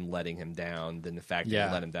about him letting him down than the fact that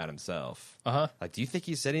he let him down himself. Like, do you think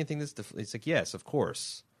he said anything? It's like, yes, of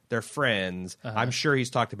course. They're friends. I'm sure he's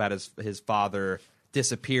talked about his father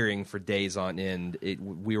disappearing for days on end.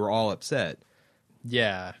 We were all upset.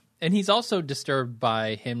 Yeah. And he's also disturbed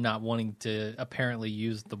by him not wanting to apparently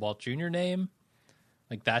use the Walt Jr. name.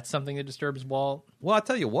 Like, that's something that disturbs Walt. Well, I'll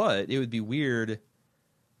tell you what. It would be weird.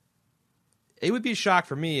 It would be a shock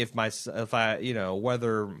for me if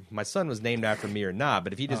whether my son was named after me or not.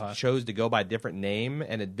 But if he just chose to go by a different name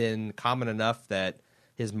and had been common enough that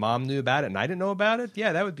his mom knew about it and I didn't know about it,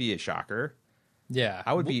 yeah, that would be a shocker. Yeah.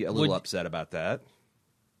 I would be a little upset about that.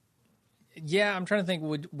 Yeah, I'm trying to think,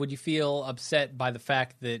 would you feel upset by the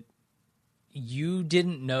fact that you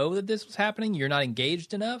didn't know that this was happening? You're not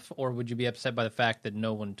engaged enough? Or would you be upset by the fact that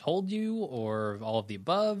no one told you, or all of the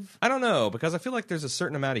above? I don't know, because I feel like there's a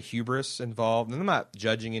certain amount of hubris involved, and I'm not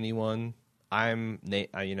judging anyone. I'm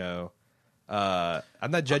not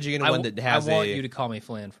judging anyone that has I want you to call me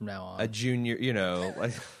Flynn from now on. A junior,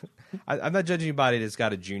 like I'm not judging anybody that's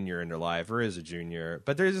got a junior in their life or is a junior,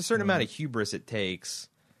 but there's a certain amount of hubris it takes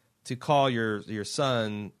to call your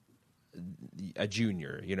son a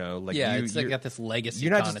junior, like it's like got this legacy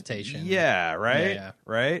connotation. Right.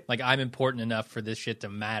 Right. Like, I'm important enough for this shit to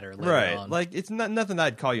matter later on. Like, it's not nothing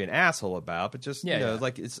I'd call you an asshole about, but just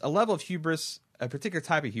like, it's a level of hubris, a particular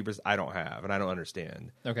type of hubris I don't have and I don't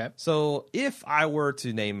understand. Okay. So if I were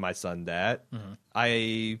to name my son that,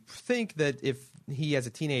 I think that if he as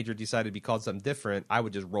a teenager decided to be called something different, I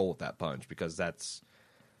would just roll with that punch, because that's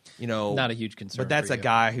not a huge concern. But that's a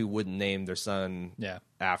guy who wouldn't name their son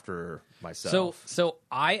after myself. So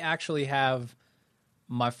I actually have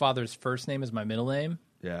my father's first name as my middle name.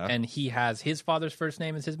 Yeah. And he has his father's first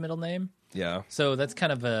name as his middle name. Yeah. So that's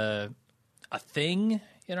kind of a thing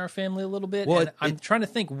in our family a little bit. Well, and I'm trying to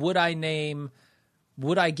think, would I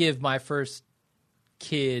give my first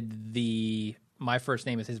kid my first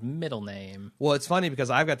name as his middle name? Well, it's funny because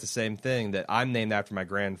I've got the same thing, that I'm named after my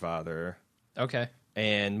grandfather. Okay.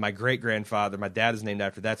 And my great-grandfather, my dad is named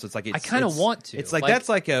after that, so it's like I kind of want to. It's like that's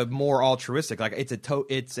like a more altruistic. Like it's a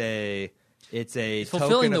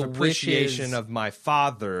token of appreciation of my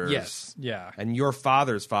father's. Yes, yeah. And your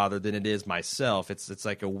father's father than it is myself. It's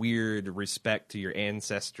like a weird respect to your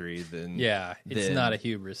ancestry. It's not a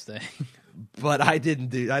hubris thing. But I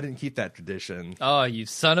didn't keep that tradition. Oh, you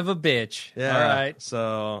son of a bitch! Yeah. All right.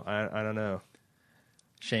 So I don't know.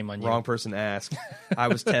 Shame on you. Wrong person asked. I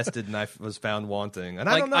was tested and I was found wanting. And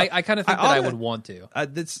like, I don't know. I kind of think I would want to. I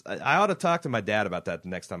ought to talk to my dad about that the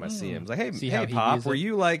next time I see him. It's like, hey, Pop, were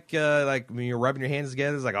you like when you're rubbing your hands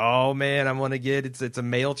together? It's like, oh man, I'm gonna get it's a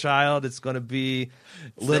male child. It's gonna be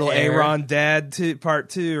little Aaron Dad part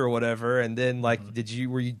 2 or whatever. And then like,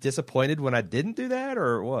 were you disappointed when I didn't do that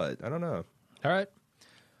or what? I don't know. All right,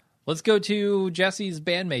 let's go to Jesse's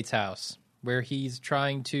bandmate's house where he's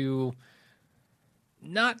trying to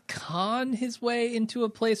not con his way into a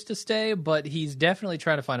place to stay, but he's definitely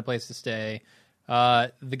trying to find a place to stay.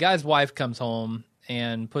 The guy's wife comes home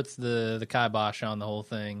and puts the kibosh on the whole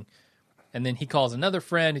thing. And then he calls another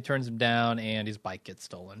friend who turns him down, and his bike gets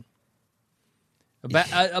stolen.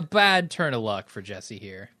 A bad turn of luck for Jesse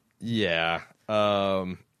here. Yeah.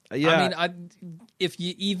 I mean, if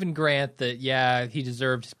you even grant that, yeah, he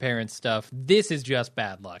deserved his parents' stuff, this is just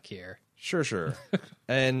bad luck here. Sure.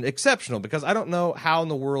 And exceptional, because I don't know how in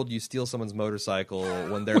the world you steal someone's motorcycle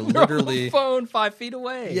when they're literally... phone 5 feet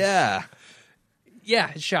away. Yeah.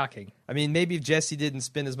 Yeah, it's shocking. I mean, maybe if Jesse didn't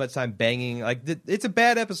spend as much time banging... Like, it's a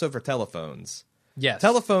bad episode for telephones. Yes.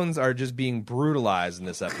 Telephones are just being brutalized in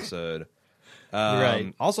this episode.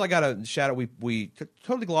 Right. Also, I got to shout out, we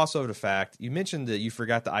totally glossed over the fact, you mentioned that you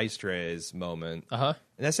forgot the ice trays moment. Uh-huh.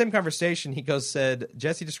 In that same conversation,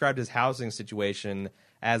 Jesse described his housing situation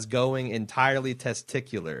as going entirely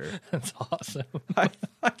testicular. That's awesome. I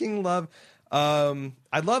fucking love. I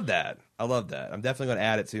love that. I'm definitely going to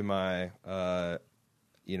add it to my,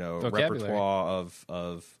 repertoire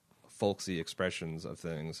of folksy expressions of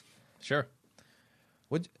things. Sure.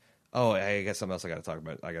 I guess something else I got to talk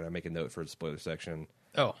about. I got to make a note for the spoiler section.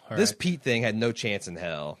 Oh, this Pete thing had no chance in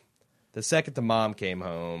hell. The second the mom came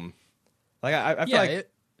home, like I feel like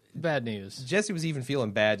bad news. Jesse was even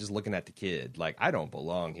feeling bad just looking at the kid. Like, I don't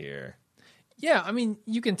belong here. Yeah, I mean,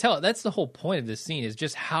 you can tell. That's the whole point of this scene, is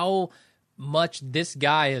just how much this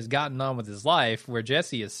guy has gotten on with his life, where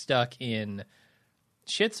Jesse is stuck in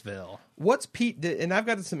Shitsville. What's Pete did, and I've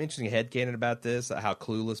got some interesting headcanon about this, how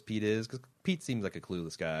clueless Pete is, because Pete seems like a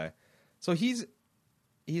clueless guy. So he's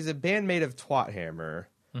a bandmate of Twat Hammer.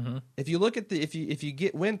 Mm-hmm. If you look at if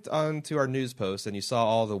you went onto our news post and you saw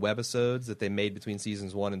all the webisodes that they made between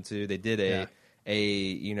seasons 1 and 2, they did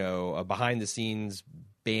a behind the scenes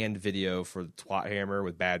band video for Twat Hammer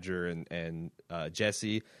with Badger and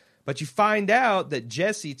Jesse. But you find out that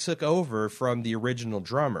Jesse took over from the original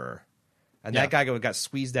drummer, and that guy got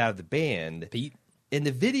squeezed out of the band. Pete? In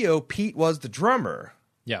the video, Pete was the drummer.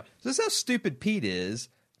 Yeah. So this is how stupid Pete is.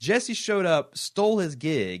 Jesse showed up, stole his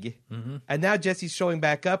gig, and now Jesse's showing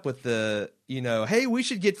back up with the, hey, we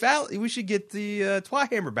should get the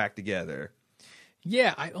Twat Hammer back together.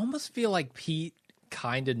 Yeah, I almost feel like Pete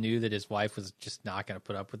kind of knew that his wife was just not going to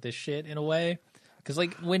put up with this shit in a way. Because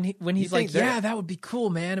like when he's like, yeah, that would be cool,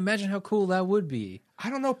 man. Imagine how cool that would be. I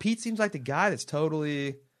don't know. Pete seems like the guy that's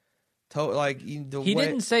totally like he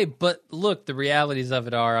didn't say, but look, the realities of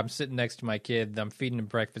it are, I'm sitting next to my kid, I'm feeding him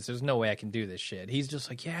breakfast. There's no way I can do this shit. He's just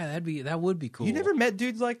like, yeah, that would be cool. You never met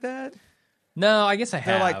dudes like that? No, I guess I have.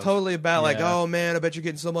 They're like totally about like, oh man, I bet you're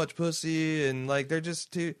getting so much pussy, and like they're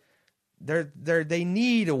just too. They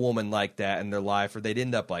need a woman like that in their life, or they'd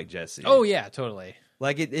end up like Jesse. Oh yeah, totally.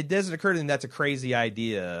 Like it doesn't occur to them that's a crazy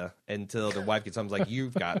idea until the wife gets home. Like,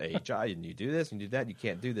 you've got a job and you do this and you do that, and you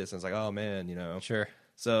can't do this. And it's like, oh man, Sure.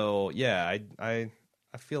 So yeah, I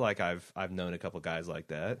feel like I've known a couple guys like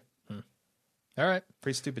that. All right.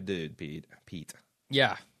 Pretty stupid dude, Pete.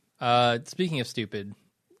 Yeah. Speaking of stupid,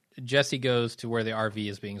 Jesse goes to where the RV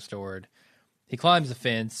is being stored. He climbs the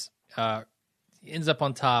fence, ends up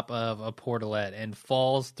on top of a portalet, and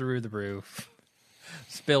falls through the roof,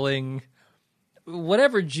 spilling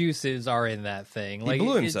whatever juices are in that thing. He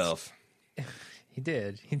blew himself. He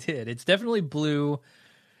did. It's definitely blue.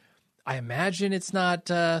 I imagine it's not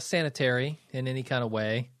sanitary in any kind of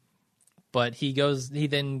way, but he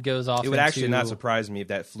then goes off. It would actually not surprise me if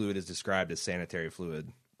that fluid is described as sanitary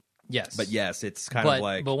fluid. Yes. But yes, it's kind of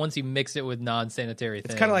like... But once you mix it with non-sanitary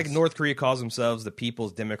things... It's kind of like North Korea calls themselves the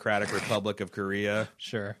People's Democratic Republic of Korea.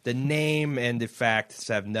 Sure. The name and the facts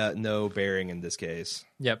have no bearing in this case.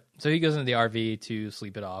 Yep. So he goes into the RV to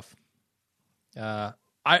sleep it off.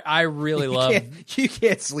 I really love... You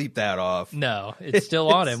can't sleep that off. No, it's still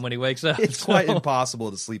on him when he wakes up. It's quite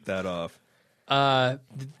impossible to sleep that off.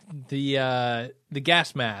 The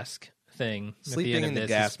gas mask thing. Sleeping in the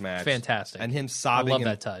gas mask. Fantastic. And him sobbing. I love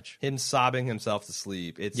that touch. Him sobbing himself to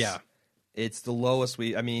sleep. It's the lowest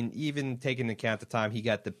even taking into account the time he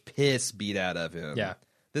got the piss beat out of him. Yeah.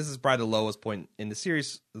 This is probably the lowest point in the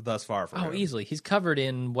series thus far for him. Oh, easily. He's covered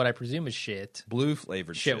in what I presume is shit. Blue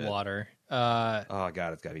flavored shit. Water. Oh,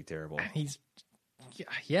 God, it's got to be terrible. He's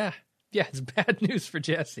Yeah, it's bad news for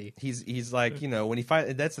Jesse. He's like, when he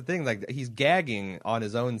that's the thing, like he's gagging on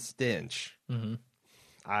his own stench. Mm-hmm.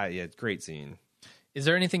 Yeah, great scene. Is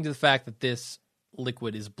there anything to the fact that this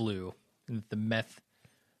liquid is blue and that the meth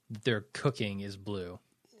that they're cooking is blue?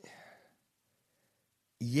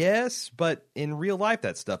 Yes, but in real life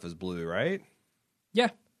that stuff is blue, right? Yeah,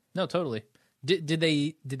 no, totally. Did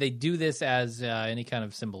they do this as any kind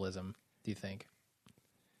of symbolism, do you think?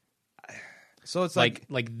 So it's like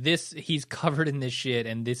this, he's covered in this shit,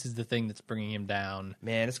 and this is the thing that's bringing him down.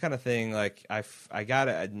 Man, it's kind of thing. Like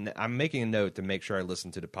I'm making a note to make sure I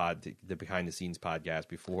listen to the behind the scenes podcast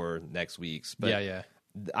before next week's. But yeah.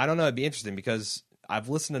 I don't know. It'd be interesting because I've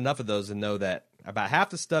listened to enough of those to know that about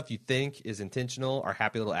half the stuff you think is intentional are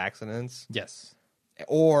happy little accidents. Yes.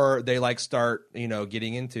 Or they start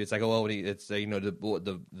getting into it's like, oh well, it's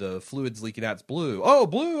the fluids leaking out, it's blue. Oh,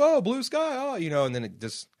 blue sky. Oh, and then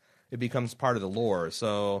it becomes part of the lore.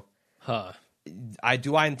 So, I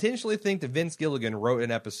intentionally think that Vince Gilligan wrote an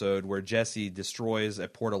episode where Jesse destroys a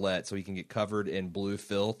portalette so he can get covered in blue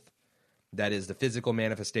filth. That is the physical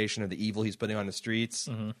manifestation of the evil he's putting on the streets.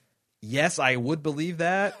 Mm-hmm. Yes, I would believe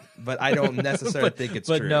that, but I don't necessarily think it's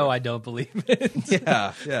true. But no, I don't believe it.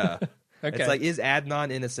 Yeah. Okay. It's like, is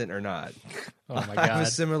Adnan innocent or not? Oh my God. I have a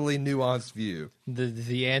similarly nuanced view.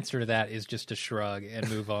 The answer to that is just to shrug and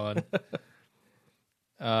move on.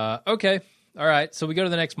 Okay. All right. So we go to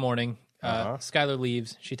the next morning. Skylar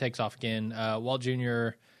leaves. She takes off again. Walt Jr.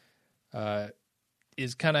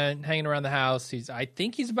 Is kind of hanging around the house. I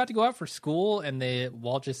think he's about to go out for school, and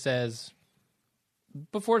Walt just says,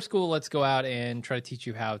 before school, let's go out and try to teach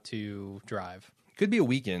you how to drive. Could be a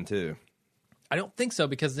weekend, too. I don't think so,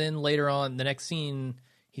 because then later on, the next scene,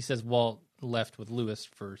 he says Walt left with Lewis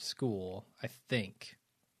for school, I think.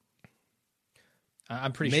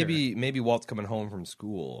 I'm pretty sure. Maybe Walt's coming home from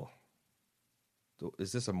school.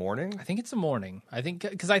 Is this a morning? I think it's a morning.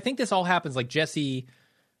 Because I think this all happens, like Jesse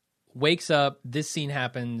wakes up, this scene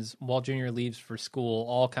happens, Walt Jr. leaves for school,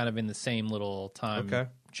 all kind of in the same little time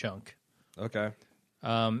chunk. Okay.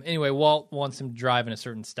 Anyway, Walt wants him to drive in a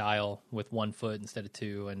certain style with 1 foot instead of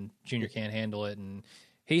 2, and Junior can't handle it, and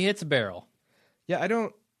he hits a barrel. Yeah, I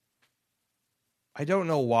don't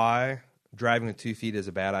know why driving with 2 feet is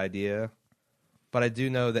a bad idea, but I do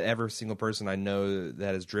know that every single person I know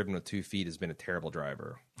that has driven with 2 feet has been a terrible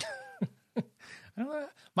driver. I don't know.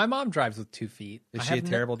 My mom drives with 2 feet. Is she a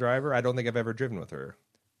terrible driver? I don't think I've ever driven with her.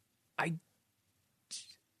 I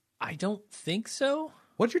don't think so.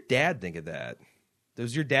 What'd your dad think of that?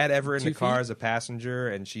 Was your dad ever in the car feet? as a passenger,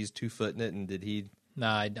 and she's 2-footing it, and did he? No,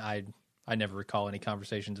 I never recall any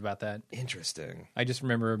conversations about that. Interesting. I just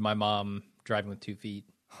remember my mom driving with 2 feet.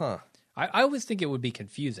 Huh. I always think it would be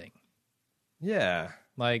confusing. Yeah.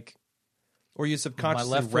 Like, or you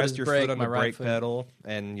subconsciously rest your foot on the brake pedal,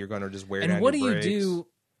 and you're going to just wear down your brakes.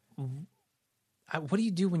 What do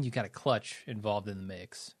you do when you got a clutch involved in the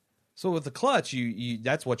mix? So with the clutch, you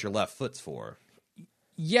that's what your left foot's for.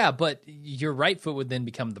 Yeah, but your right foot would then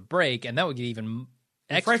become the brake, and that would get even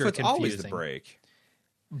extra right foot's confusing. Always the brake.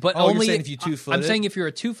 But only you're saying if you 2-foot I'm saying if you're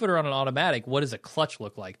a 2-footer on an automatic, what does a clutch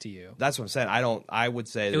look like to you? That's what I'm saying. I would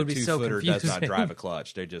say that a 2-footer does not drive a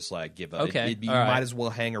clutch. They just give up. Okay. You might as well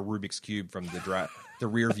hang a Rubik's Cube from the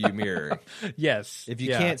rear view mirror. Yes. If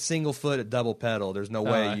you can't single foot a double pedal, there's no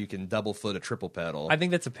way you can double foot a triple pedal. I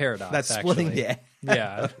think that's a paradox. That's splitting actually. the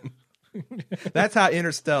atom. Yeah. That's how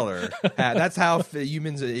Interstellar. That's how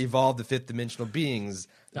humans evolved the fifth dimensional beings.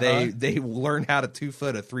 They learn how to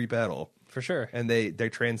 2-foot a 3-pedal for sure, and they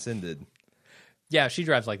transcended. Yeah, she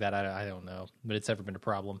drives like that. I don't know, but it's never been a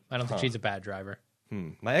problem. I don't think she's a bad driver.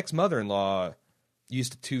 My ex-mother-in-law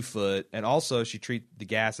used to 2-foot, and also she treat the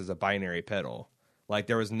gas as a binary pedal. Like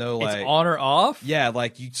there was no it's on or off. Yeah,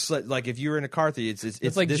 like if you were in a car,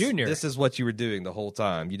 it's like this, Junior. This is what you were doing the whole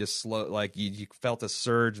time. You just you felt a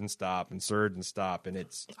surge and stop, and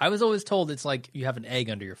it's. I was always told it's like you have an egg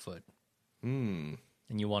under your foot, and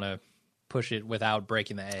you want to push it without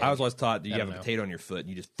breaking the egg. I was always taught that you have a potato on your foot and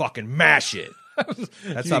you just fucking mash it.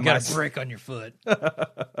 That's how you got a brick on your foot.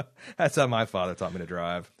 That's how my father taught me to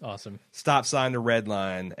drive. Awesome. Stop sign to red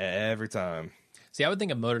line every time. See, I would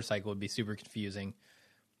think a motorcycle would be super confusing.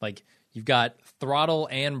 Like, you've got throttle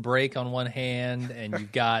and brake on one hand, and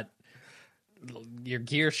you've got your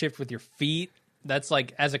gear shift with your feet. That's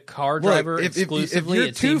like, as a car driver, exclusively,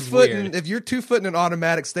 it seems weird. If you're 2-footing an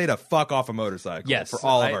automatic state, fuck off a motorcycle. Yes, for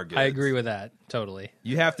all of our goods. I agree with that, totally.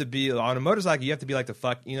 You have to be, on a motorcycle, you have to be like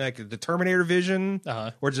like the Terminator vision,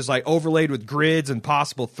 where it's just overlaid with grids and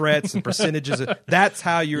possible threats and percentages. That's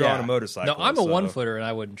how you're on a motorcycle. No, I'm a 1-footer, and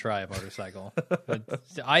I wouldn't try a motorcycle.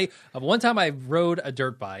 One time I rode a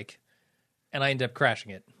dirt bike, and I ended up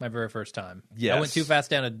crashing it my very first time. Yes. I went too fast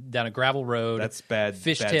down a gravel road. That's bad.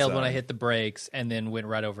 Fishtailed when I hit the brakes, and then went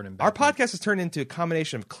right over an embankment. Our podcast has turned into a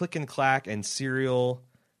combination of click and clack and serial.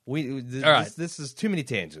 All right. This is too many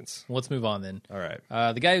tangents. Let's move on then. All right.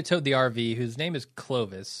 The guy who towed the RV, whose name is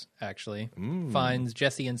Clovis, actually, finds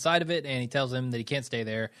Jesse inside of it, and he tells him that he can't stay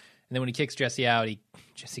there. And then when he kicks Jesse out,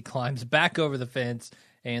 Jesse climbs back over the fence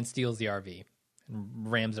and steals the RV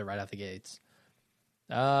and rams it right out the gates.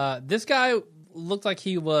 This guy looked like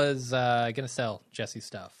he was going to sell Jesse's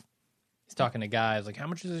stuff. He's talking to guys like, how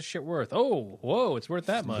much is this shit worth? Oh, whoa, it's worth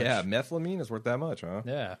that much. Yeah, methylamine is worth that much, huh?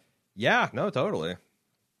 Yeah. Yeah, no, totally.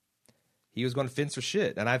 He was going to fence for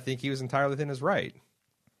shit, and I think he was entirely within his right.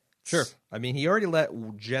 Sure. I mean, he already let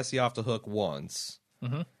Jesse off the hook once.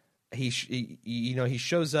 Mm-hmm. He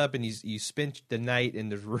shows up and you spent the night and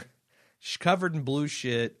there's covered in blue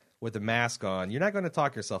shit with a mask on. You're not going to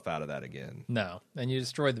talk yourself out of that again. No, and you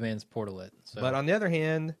destroyed the man's portalet. So. But on the other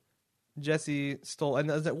hand, Jesse stole.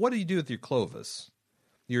 And what do you do with your Clovis?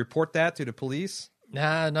 You report that to the police?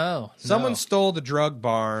 No. Someone stole the drug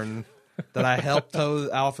barn that I helped tow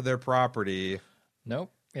off of their property. Nope,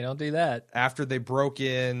 you don't do that. After they broke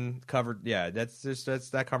in, covered. Yeah, that's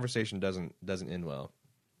that conversation doesn't end well.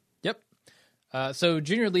 Yep. So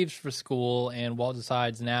Junior leaves for school, and Walt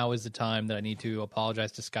decides now is the time that I need to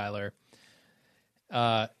apologize to Skylar.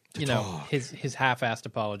 His half-assed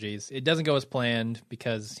apologies. It doesn't go as planned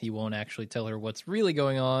because he won't actually tell her what's really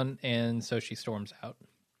going on, and so she storms out.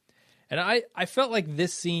 And I felt like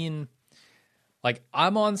this scene, like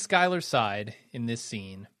I'm on Skylar's side in this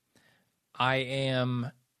scene. I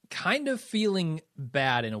am kind of feeling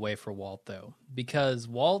bad in a way for Walt, though, because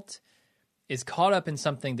Walt is caught up in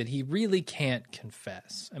something that he really can't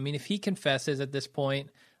confess. I mean, if he confesses at this point,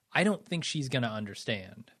 I don't think she's going to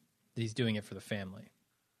understand that he's doing it for the family.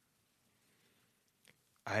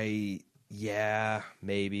 Maybe.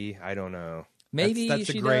 I don't know. Maybe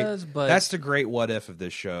does, but... That's the great what if of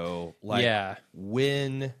this show. Like, yeah.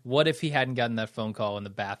 What if he hadn't gotten that phone call in the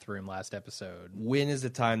bathroom last episode? When is the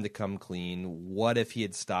time to come clean? What if he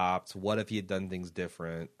had stopped? What if he had done things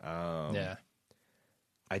different? Yeah.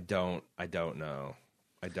 I don't know.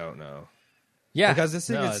 Yeah. Because this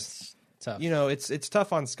thing it's tough. It's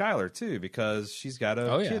tough on Skylar too, because she's got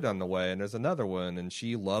a kid on the way and there's another one and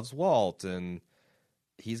she loves Walt and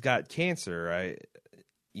he's got cancer.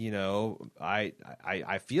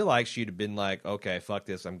 I feel like she'd have been like, okay, fuck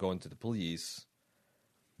this, I'm going to the police.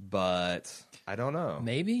 But I don't know.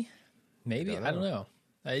 Maybe. I don't know.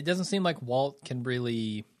 It doesn't seem like Walt can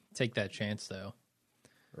really take that chance, though.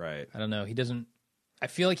 Right. I don't know. He doesn't. I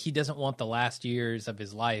feel like he doesn't want the last years of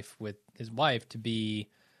his life with his wife to be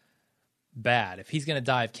bad. If he's going to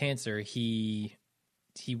die of cancer, he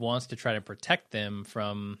wants to try to protect them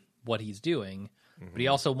from what he's doing. But he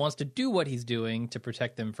also wants to do what he's doing to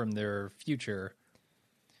protect them from their future.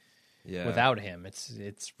 Yeah. Without him,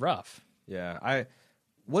 it's rough. Yeah.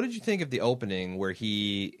 What did you think of the opening where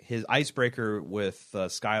his icebreaker with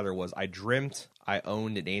Skylar was, I dreamt I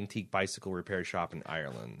owned an antique bicycle repair shop in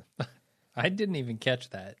Ireland? I didn't even catch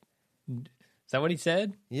that. Is that what he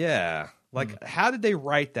said? Yeah. Like, how did they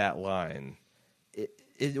write that line?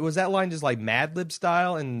 Was that line just like Mad Lib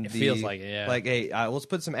style? And it feels like it, yeah. Like, hey, let's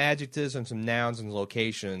put some adjectives and some nouns and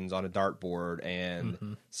locations on a dartboard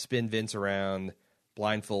and spin Vince around,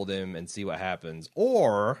 blindfold him, and see what happens.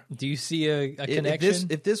 Or do you see a connection?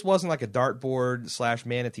 If this wasn't like a dartboard /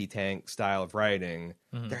 manatee tank style of writing,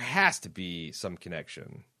 there has to be some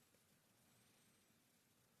connection.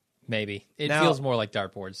 Maybe. It feels more like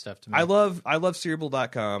dartboard stuff to me. I love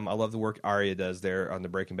Cerebral.com. I love the work Arya does there on the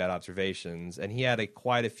Breaking Bad observations. And he had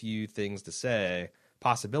quite a few things to say,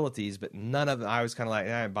 possibilities, but none of them, I was kind of like,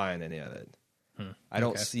 I ain't buying any of it. I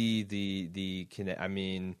don't see the I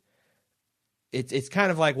mean, it's kind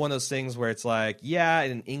of like one of those things where it's like, yeah,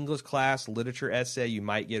 in an English class literature essay, you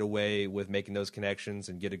might get away with making those connections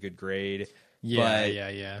and get a good grade.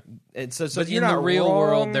 Yeah. And so but you're in not the real wrong.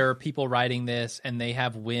 world, there are people writing this, and they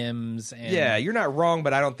have whims. And... Yeah, you're not wrong,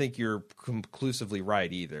 but I don't think you're conclusively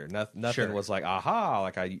right either. Nothing was like, aha,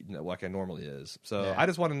 like I normally is. So I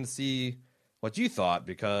just wanted to see what you thought,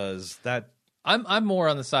 because that... I'm more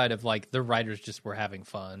on the side of like the writers just were having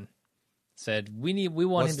fun. Said we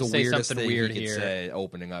want him to say something weird here. Say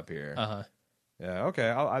opening up here. Yeah, okay,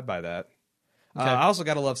 I'd buy that. Okay. I also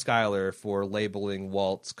got to love Skylar for labeling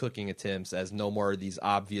Walt's cooking attempts as no more of these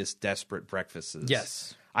obvious, desperate breakfasts.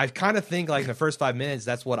 Yes. I kind of think, like, in the first 5 minutes,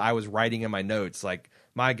 that's what I was writing in my notes. Like,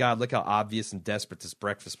 my God, look how obvious and desperate this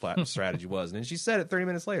breakfast strategy was. And then she said it 30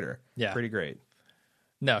 minutes later. Yeah. Pretty great.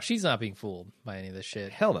 No, she's not being fooled by any of this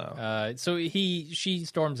shit. Hell no. So she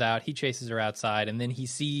storms out. He chases her outside, and then he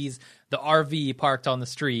sees the RV parked on the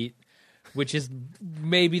street, which is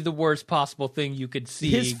maybe the worst possible thing you could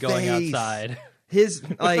see His going face. outside. His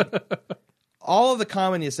all of the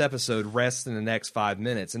comedy in this episode rests in the next 5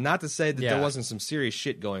 minutes, and not to say that there wasn't some serious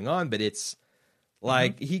shit going on, but it's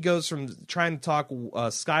like he goes from trying to talk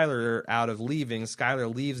Skylar out of leaving.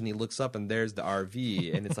 Skylar leaves, and he looks up, and there's the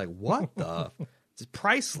RV, and it's like, what the? It's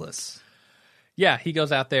priceless. Yeah, he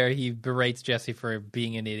goes out there. He berates Jesse for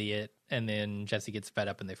being an idiot, and then Jesse gets fed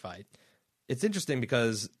up, and they fight. It's interesting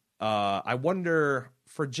because I wonder,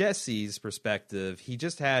 for Jesse's perspective, he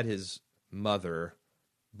just had his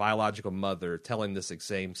biological mother, tell him this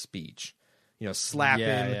same speech. Slap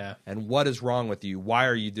him, and what is wrong with you? Why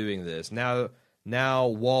are you doing this? Now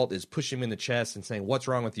Walt is pushing him in the chest and saying, what's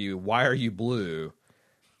wrong with you? Why are you blue?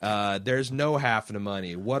 There's no half of the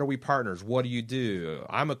money. What are we partners? What do you do?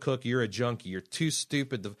 I'm a cook. You're a junkie. You're too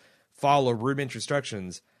stupid to follow rudimentary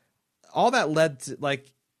instructions. All that led to,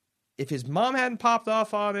 like, if his mom hadn't popped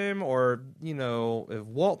off on him, or, if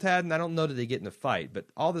Walt hadn't, I don't know that they get in a fight. But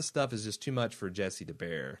all this stuff is just too much for Jesse to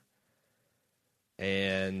bear.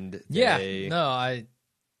 And you're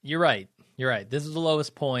right. You're right. This is the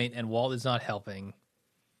lowest point, and Walt is not helping.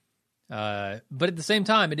 But at the same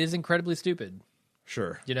time, it is incredibly stupid.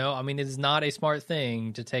 Sure. It is not a smart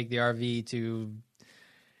thing to take the RV to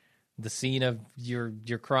the scene of your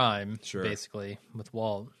crime, basically, with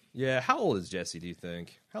Walt. Yeah, how old is Jesse, do you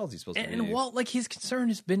think? How old is he supposed to be? And Walt, his concern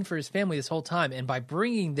has been for his family this whole time, and by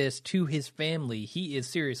bringing this to his family, he is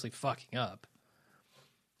seriously fucking up.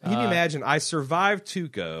 Can you imagine, I survived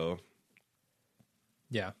Tuco.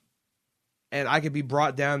 Yeah. And I could be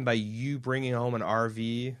brought down by you bringing home an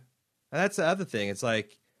RV. And that's the other thing. It's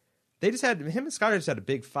like, him and Skylar just had a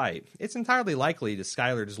big fight. It's entirely likely that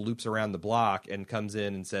Skylar just loops around the block and comes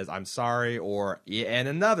in and says, I'm sorry, and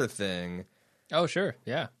another thing. Oh, sure,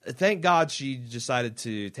 yeah. Thank God she decided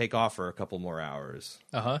to take off for a couple more hours.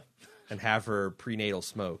 Uh-huh. And have her prenatal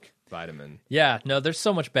smoke vitamin. Yeah, no, there's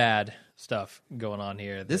so much bad stuff going on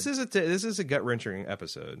here. This is a gut-wrenching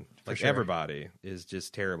episode. Sure. Everybody is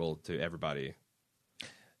just terrible to everybody.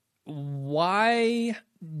 Why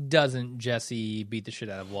doesn't Jesse beat the shit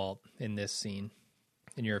out of Walt in this scene,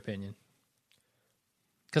 in your opinion?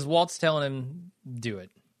 Because Walt's telling him, do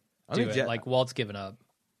it. Walt's giving up.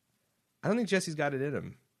 I don't think Jesse's got it in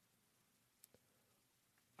him.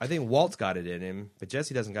 I think Walt's got it in him, but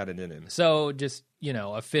Jesse doesn't got it in him. So just,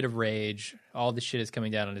 a fit of rage. All this shit is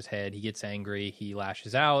coming down on his head. He gets angry. He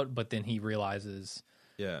lashes out, but then he realizes,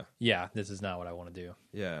 yeah, this is not what I want to do.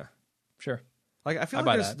 Yeah. Sure. I feel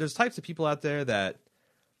like there's types of people out there that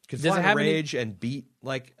could fly in rage and beat,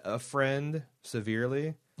 a friend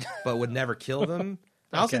severely, but would never kill them.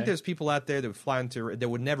 I also think there's people out there that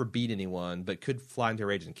would never beat anyone, but could fly into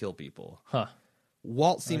rage and kill people. Huh.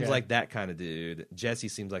 Walt seems like that kind of dude. Jesse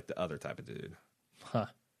seems like the other type of dude. Huh.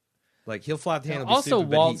 He'll fly off the handle. Also,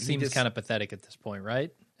 stupid, Walt seems kind of pathetic at this point,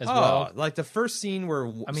 right? Well, the first scene where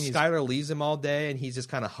Skylar leaves him all day and he's just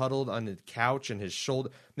kind of huddled on the couch and his shoulder.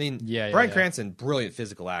 Bryan Cranston, brilliant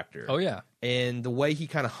physical actor. Oh yeah, and the way he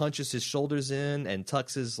kind of hunches his shoulders in and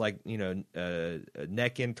tucks his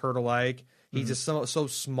neck in turtle-like. He's just so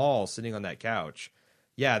small sitting on that couch.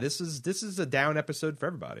 Yeah, this is a down episode for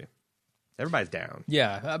everybody. Everybody's down.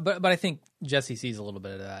 Yeah, but I think Jesse sees a little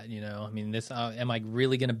bit of that. This am I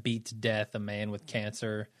really going to beat to death a man with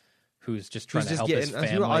cancer who's just trying to help his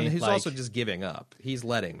family? Who's also just giving up. He's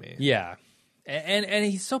letting me. Yeah, and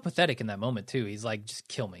he's so pathetic in that moment too. He's like, just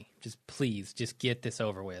kill me, just please, just get this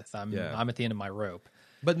over with. I'm at the end of my rope.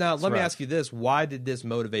 But now let me ask you this: why did this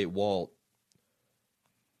motivate Walt?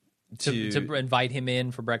 To invite him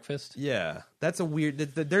in for breakfast? Yeah, that's a weird.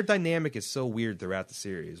 Their dynamic is so weird throughout the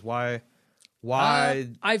series. Why?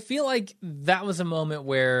 I feel like that was a moment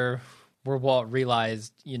where Walt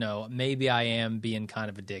realized, maybe I am being kind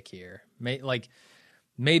of a dick here.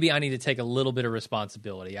 Maybe I need to take a little bit of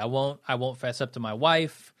responsibility. I won't fess up to my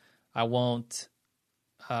wife. I won't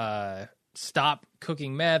stop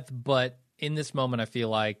cooking meth. But in this moment, I feel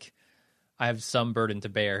like I have some burden to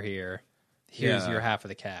bear here. Here's your half of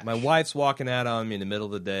the cash. My wife's walking out on me in the middle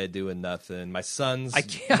of the day doing nothing. My son's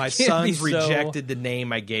rejected the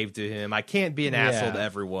name I gave to him. I can't be an asshole to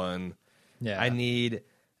everyone. Yeah. I need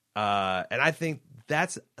and I think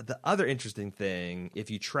that's the other interesting thing.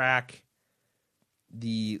 If you track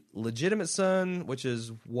the legitimate son, which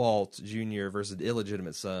is Walt Jr., versus the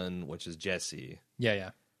illegitimate son, which is Jesse. Yeah.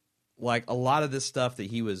 A lot of this stuff that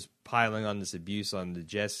he was piling on, this abuse on to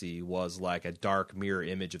Jesse, was like a dark mirror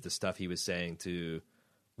image of the stuff he was saying to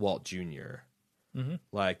Walt Jr. Mm-hmm.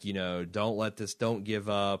 Like, don't give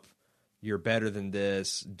up. You're better than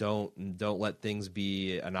this. Don't let things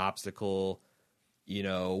be an obstacle.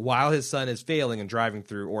 While his son is failing and driving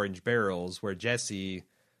through orange barrels, where Jesse,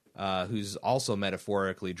 who's also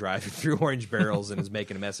metaphorically driving through orange barrels and is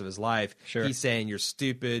making a mess of his life, sure. He's saying you're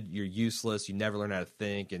stupid, you're useless, you never learn how to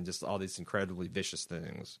think, and just all these incredibly vicious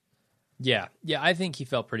things. Yeah, I think he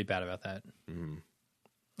felt pretty bad about that.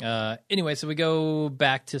 Mm-hmm. Anyway, so we go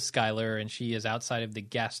back to Skylar, and she is outside of the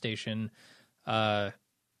gas station.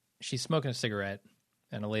 She's smoking a cigarette,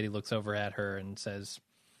 and a lady looks over at her and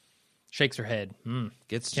shakes her head.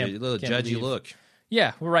 Gets a little judgy look.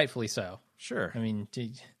 Yeah, well, rightfully so. Sure. I mean,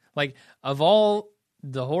 like, of all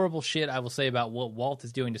the horrible shit I will say about what Walt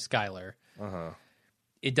is doing to Skylar,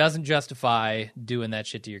 it doesn't justify doing that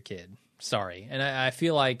shit to your kid. Sorry. And I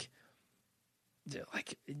feel like,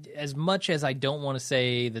 as much as I don't want to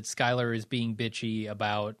say that Skylar is being bitchy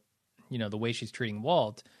about, the way she's treating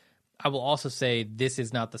Walt, I will also say this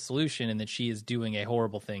is not the solution and that she is doing a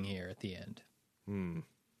horrible thing here at the end.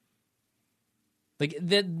 Like,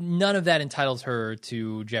 none of that entitles her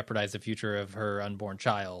to jeopardize the future of her unborn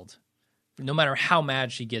child, no matter how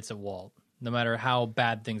mad she gets at Walt, no matter how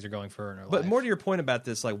bad things are going for her in her life. But more to your point about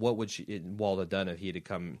this, like, what would Walt have done if he had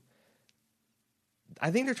come? I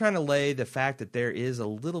think they're trying to lay the fact that there is a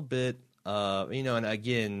little bit, and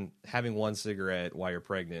again, having one cigarette while you're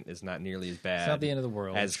pregnant is not nearly as bad. It's not the end of the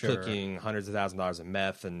world as cooking hundreds of thousands of dollars of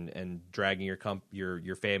meth and dragging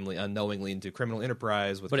your family unknowingly into criminal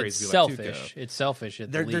enterprise with crazy people like Tuco. It's selfish. It's selfish.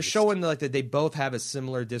 They're showing that they both have a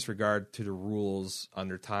similar disregard to the rules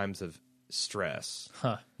under times of stress.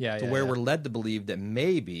 Where we're led to believe that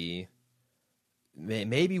maybe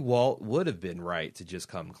Walt would have been right to just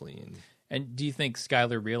come clean. And do you think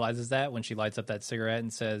Skylar realizes that when she lights up that cigarette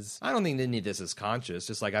and says... I don't think any of this is conscious.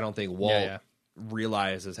 Just like I don't think Walt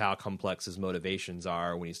realizes how complex his motivations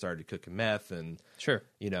are when he started cooking meth and sure,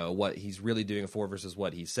 what he's really doing it for versus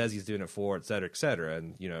what he says he's doing it for, et cetera, et cetera.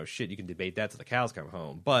 And, you can debate that till the cows come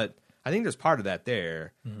home. But I think there's part of that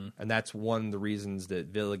there. Mm-hmm. And that's one of the reasons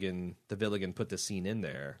that the Villigan put this scene in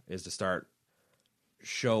there, is to start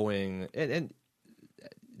showing... and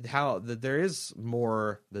how that there is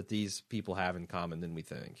more that these people have in common than we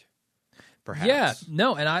think. Perhaps. Yeah,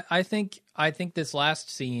 no, and I think this last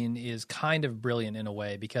scene is kind of brilliant in a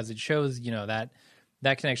way, because it shows, that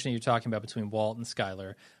connection you're talking about between Walt and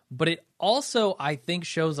Skylar. But it also, I think,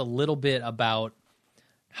 shows a little bit about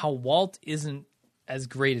how Walt isn't as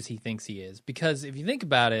great as he thinks he is. Because if you think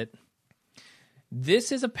about it,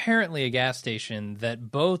 this is apparently a gas station that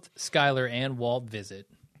both Skylar and Walt visit.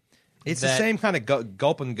 It's the same kind of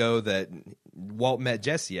gulp and go that Walt met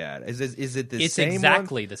Jesse at. Is it the same one? It's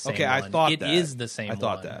exactly the same one. I thought that. It is the same one. I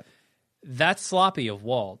thought that. That's sloppy of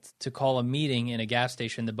Walt to call a meeting in a gas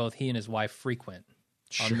station that both he and his wife frequent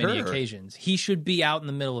on many occasions. He should be out in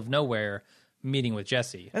the middle of nowhere meeting with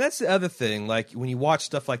Jesse. And that's the other thing. Like, when you watch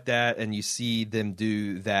stuff like that and you see them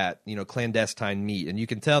do that, clandestine meet, and you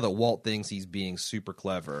can tell that Walt thinks he's being super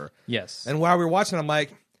clever. Yes. And while we were watching, I'm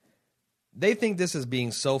like... They think this is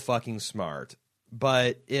being so fucking smart,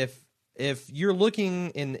 but if you're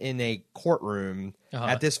looking in a courtroom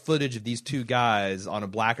at this footage of these two guys on a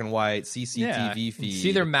black and white CCTV feed, you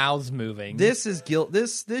see their mouths moving. This is guilt.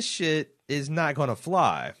 This shit is not going to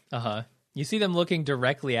fly. You see them looking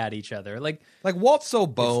directly at each other, like Walt's so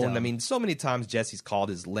boned. I mean, so many times Jesse's called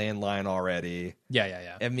his landline already.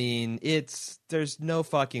 Yeah. I mean, there's no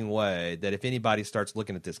fucking way that if anybody starts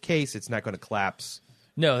looking at this case, it's not going to collapse.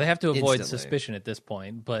 No, they have to avoid instantly. Suspicion at this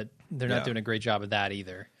point, but they're not doing a great job of that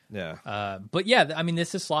either. Yeah. But yeah, I mean,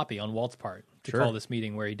 this is sloppy on Walt's part to call this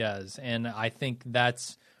meeting where he does. And I think that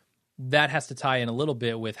has to tie in a little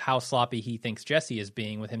bit with how sloppy he thinks Jesse is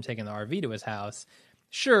being with him taking the RV to his house.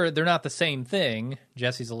 Sure, they're not the same thing.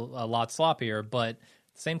 Jesse's a lot sloppier, but at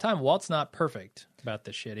the same time, Walt's not perfect about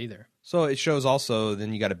this shit either. So it shows also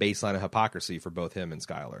then you got a baseline of hypocrisy for both him and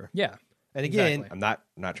Skylar. Yeah. And again, I'm not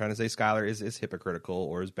trying to say Skylar is hypocritical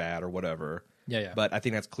or is bad or whatever. Yeah. But I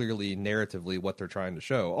think that's clearly narratively what they're trying to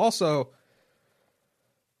show. Also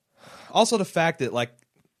the fact that, like,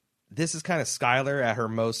 this is kind of Skylar at her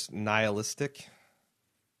most nihilistic.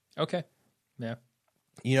 Okay. Yeah.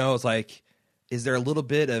 It's like, is there a little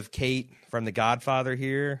bit of Kate from The Godfather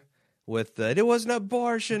here with it was an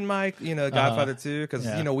abortion, Mike, Godfather 2? Because,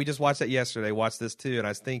 we just watched that yesterday, watched this too, and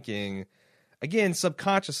I was thinking... Again,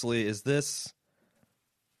 subconsciously, is this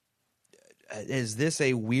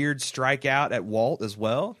a weird strikeout at Walt as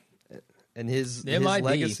well, and his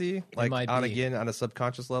legacy, like on a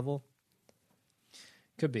subconscious level?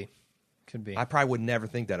 Could be. I probably would never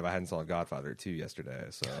think that if I hadn't saw Godfather 2 yesterday.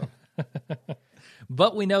 So,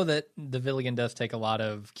 But we know that the Villigan does take a lot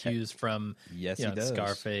of cues from he does.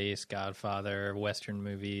 Scarface, Godfather, Western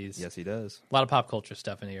movies. Yes, he does. A lot of pop culture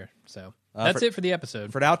stuff in here. So that's it for the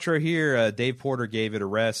episode. For the outro here, Dave Porter gave it a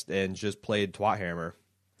rest and just played Twat Hammer.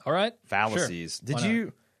 All right. Fallacies. Sure. Did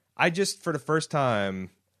you? I just, for the first time,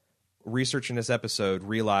 researching this episode,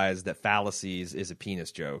 realized that fallacies is a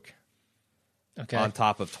penis joke. Okay. On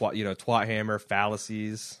top of Twat Hammer,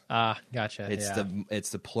 fallacies. Gotcha. It's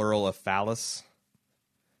the plural of phallus.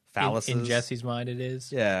 Phalluses. In Jesse's mind, it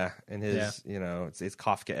is. Yeah, in his, it's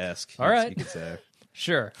Kafka-esque. All right. You could say.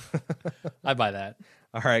 Sure. I buy that.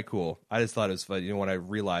 All right, cool. I just thought it was funny. When I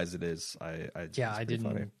realized it is, I didn't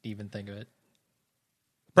funny. even think of it.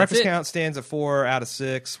 Breakfast count stands at 4 out of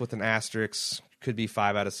 6 with an asterisk. Could be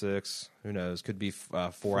 5 out of 6. Who knows? Could be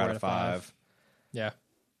 4 out of 5. Yeah.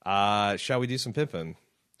 Shall we do some pimping?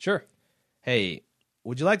 Sure. Hey,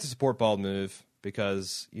 would you like to support Bald Move?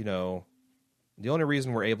 Because, the only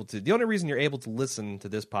reason you're able to listen to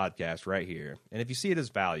this podcast right here, and if you see it as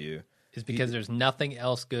value, is because there's nothing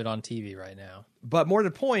else good on TV right now. But more to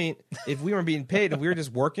the point, if we weren't being paid and we were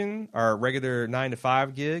just working our regular 9 to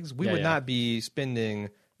 5 gigs, we would not be spending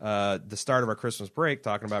the start of our Christmas break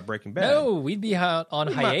talking about Breaking Bad. No, we'd be on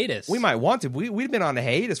hiatus. We might want to. We'd been on a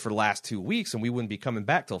hiatus for the last 2 weeks, and we wouldn't be coming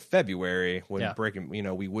back till February when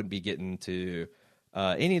we wouldn't be getting to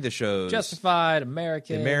any of the shows. Justified,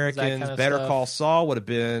 Americans, that kind of Better stuff. Call Saul would have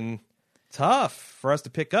been tough for us to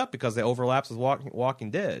pick up because they overlaps with Walking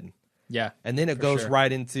Dead. Yeah. And then it goes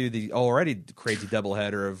right into the already crazy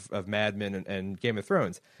doubleheader of Mad Men and Game of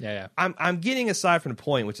Thrones. Yeah. I'm getting aside from the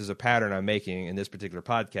point, which is a pattern I'm making in this particular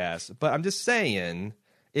podcast, but I'm just saying,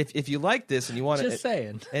 if you like this and you want to, just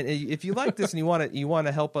saying, and if you like this and you want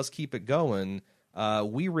to help us keep it going,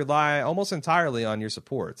 we rely almost entirely on your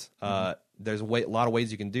support. There's a lot of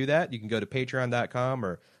ways you can do that. You can go to patreon.com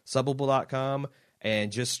or subbable.com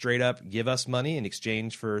and just straight up give us money in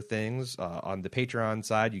exchange for things. On the Patreon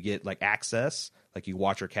side, you get like access, like you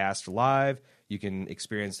watch our cast live. You can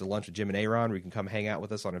experience the lunch with Jim and Aaron, where you can come hang out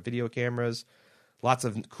with us on our video cameras. Lots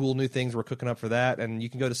of cool new things we're cooking up for that. And you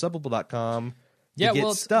can go to subbable.com to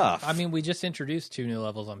get stuff. I mean, we just introduced 2 new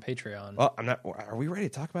levels on Patreon. Well, are we ready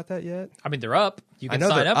to talk about that yet? I mean, they're up. You can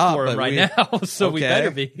sign up for them right now, so we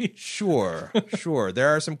better be. Sure. There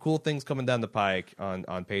are some cool things coming down the pike on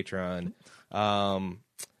Patreon.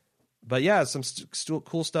 But yeah, some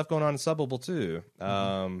cool stuff going on in Subbable too.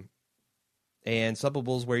 And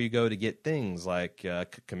Subbable is where you go to get things like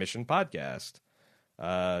commissioned podcast.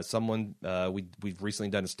 We've recently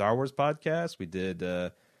done a Star Wars podcast. We did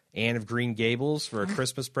Anne of Green Gables for a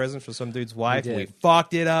Christmas present for some dude's wife. We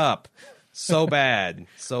fucked it up so bad.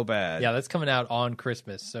 Yeah, that's coming out on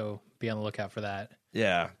Christmas, so be on the lookout for that.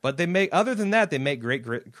 Yeah, but other than that, they make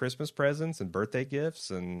great Christmas presents and birthday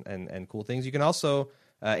gifts and cool things. You can also,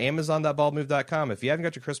 Amazon.baldmove.com. If you haven't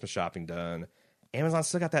got your Christmas shopping done, Amazon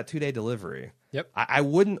still got that 2-day delivery. Yep. I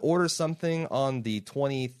wouldn't order something on the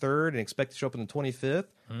 23rd and expect it to show up on the 25th.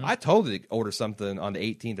 I totally order something on the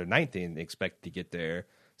 18th or 19th and expect it to get there.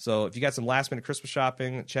 So if you got some last minute Christmas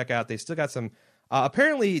shopping, check out. They still got some.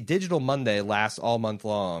 Apparently, Digital Monday lasts all month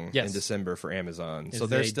long in December for Amazon. So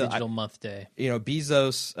there's still Digital Month Day.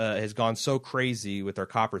 Bezos has gone so crazy with their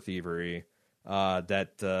copper thievery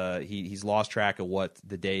that he's lost track of what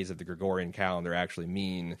the days of the Gregorian calendar actually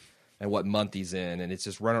mean and what month he's in, and it's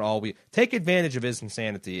just running all week. Take advantage of his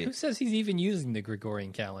insanity. Who says he's even using the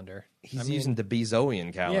Gregorian calendar? He's using the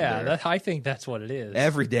Bezoian calendar. Yeah, I think that's what it is.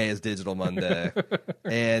 Every day is Digital Monday.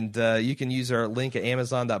 And you can use our link at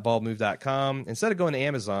amazon.baldmove.com. Instead of going to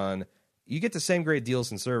Amazon, you get the same great deals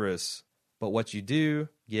and service, but what you do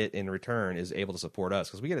get in return is able to support us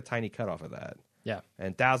because we get a tiny cut off of that. Yeah.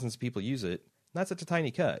 And thousands of people use it. Not such a tiny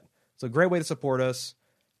cut. So a great way to support us.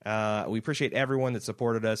 We appreciate everyone that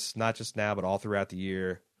supported us, not just now, but all throughout the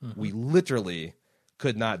year. We literally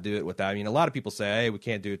could not do it without. A lot of people say, "Hey, we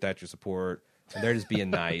can't do it without your support," and they're just being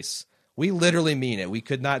nice. We literally mean it. We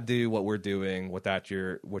could not do what we're doing without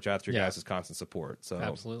your guys' constant support. So,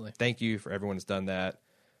 absolutely, thank you for everyone that's done that.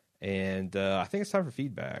 And I think it's time for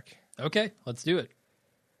feedback. Okay, let's do it.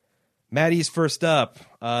 Maddie's first up.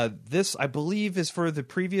 This, I believe, is for the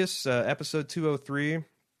previous episode 203.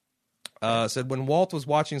 Said when Walt was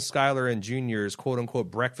watching Skyler and Junior's quote-unquote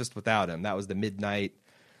breakfast without him, that was the midnight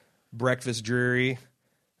breakfast jury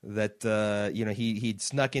that he'd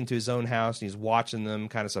snuck into his own house and he's watching them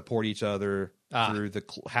kind of support each other through the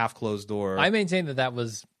half-closed door. I maintain that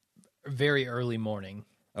was very early morning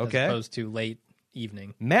as opposed to late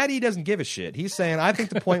evening. Maddie doesn't give a shit. He's saying, I think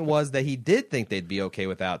the point was that he did think they'd be okay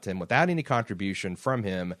without him, without any contribution from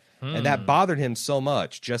him, and that bothered him so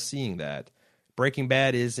much, just seeing that. Breaking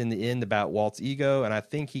Bad is in the end about Walt's ego, and I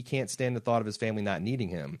think he can't stand the thought of his family not needing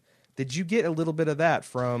him. Did you get a little bit of that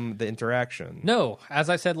from the interaction? No. As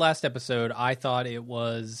I said last episode, I thought it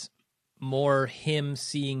was more him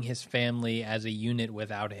seeing his family as a unit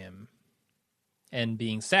without him and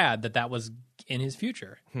being sad that was in his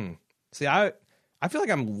future. See, I feel like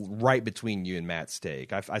I'm right between you and Matt's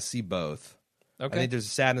take. I see both. Okay. I think there's a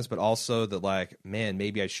sadness, but also that, like, man,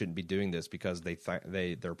 maybe I shouldn't be doing this because they're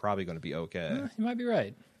probably going to be okay. You might be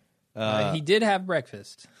right. He did have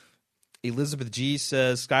breakfast. Elizabeth G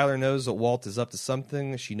says, Skylar knows that Walt is up to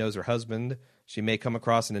something. She knows her husband. She may come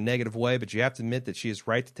across in a negative way, but you have to admit that she is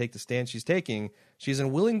right to take the stand she's taking. She's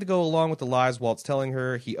unwilling to go along with the lies Walt's telling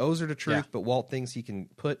her. He owes her the truth, but Walt thinks he can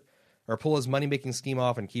pull his money-making scheme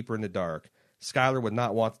off and keep her in the dark. Skylar would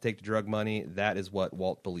not want to take the drug money. That is what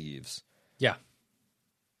Walt believes. Yeah.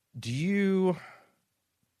 Do you...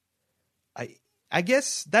 I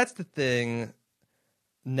guess that's the thing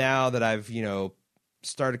now that I've,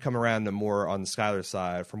 started to come around to more on the Skylar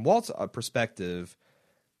side. From Walt's perspective,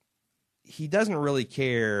 he doesn't really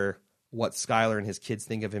care what Skylar and his kids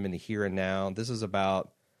think of him in the here and now. This is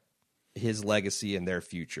about his legacy and their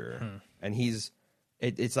future. And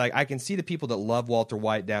it's like, I can see the people that love Walter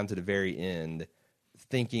White down to the very end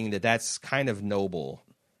thinking that that's kind of noble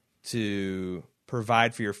to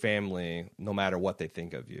provide for your family no matter what they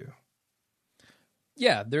think of you.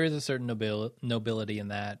 Yeah, there is a certain nobility in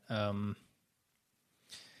that.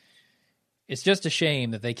 It's just a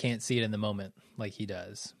shame that they can't see it in the moment like he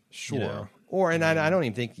does. Sure. I don't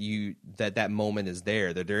even think that moment is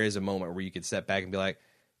there. That there is a moment where you could step back and be like,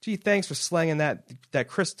 gee, thanks for slanging that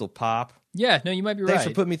crystal, Pop. Yeah, no, you might be right. Thanks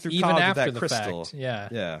for putting me through even college after with that the crystal. Fact. Yeah.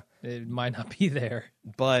 Yeah. It might not be there.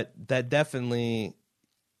 But that definitely,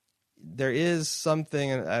 there is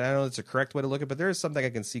something, and I don't know it's a correct way to look at it, but there is something I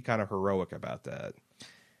can see kind of heroic about that.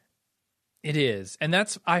 It is. And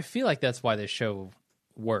I feel like that's why this show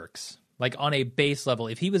works. Like on a base level,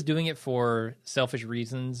 if he was doing it for selfish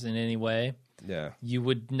reasons in any way, you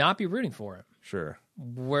would not be rooting for him. Sure.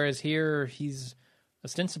 Whereas here, he's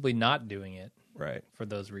ostensibly not doing it right for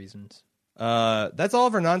those reasons. That's all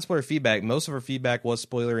of our non-spoiler feedback. Most of our feedback was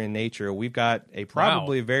spoilery in nature. We've got a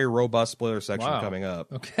probably very robust spoiler section coming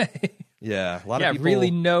up. Okay. Yeah, a lot of people...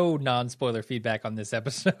 really no non-spoiler feedback on this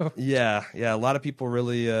episode. Yeah, a lot of people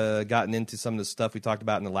really gotten into some of the stuff we talked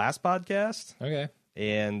about in the last podcast. Okay.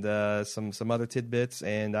 And some other tidbits,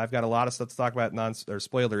 and I've got a lot of stuff to talk about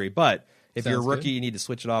spoilery. But if you're a rookie, you need to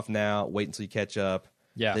switch it off now. Wait until you catch up.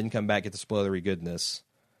 Yeah. Then come back, get the spoilery goodness.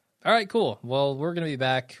 All right, cool. Well, we're going to be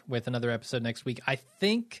back with another episode next week. I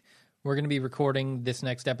think we're going to be recording this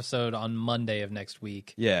next episode on Monday of next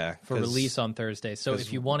week. Yeah. For release on Thursday. So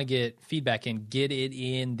if you want to get feedback in, get it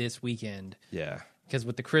in this weekend. Yeah. Because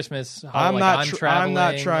with the Christmas, I'm not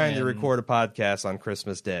trying to record a podcast on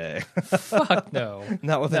Christmas Day. Fuck no.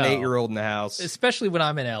 Not with an 8-year-old in the house. Especially when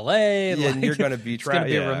I'm in LA. Yeah, and you're going to be it's going to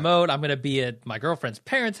be remote. I'm going to be at my girlfriend's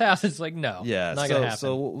parents' house. It's like, no. Yeah. Not going to happen.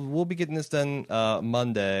 So we'll be getting this done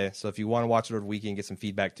Monday. So if you want to watch it over the weekend, get some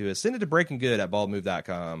feedback to us, send it to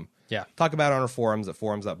breakinggood@baldmove.com. Yeah. Talk about it on our forums at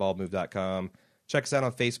forums.baldmove.com. Check us out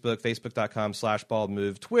on Facebook,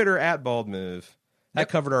 facebook.com/baldmove, Twitter @baldmove. That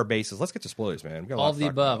covered our bases. Let's get to spoilers, man. All of the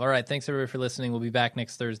above. All right. Thanks, everybody, for listening. We'll be back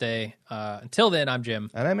next Thursday. Until then, I'm Jim.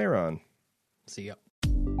 And I'm Aaron. See ya.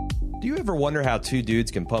 Do you ever wonder how two dudes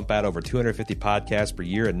can pump out over 250 podcasts per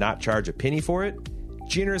year and not charge a penny for it?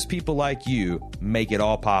 Generous people like you make it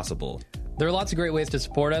all possible. There are lots of great ways to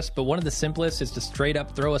support us, but one of the simplest is to straight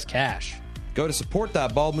up throw us cash. Go to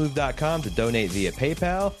support.baldmove.com to donate via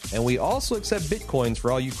PayPal, and we also accept Bitcoins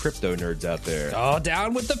for all you crypto nerds out there. Oh,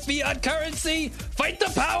 down with the fiat currency! Fight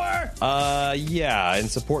the power! Yeah,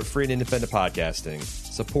 and support free and independent podcasting.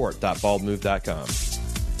 Support.baldmove.com.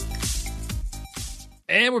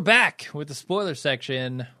 And we're back with the spoiler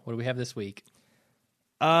section. What do we have this week?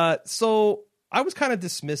 So I was kind of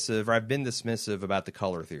dismissive, or I've been dismissive about the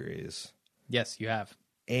color theories. Yes, you have.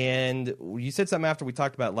 And you said something after we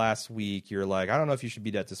talked about last week. You're like, I don't know if you should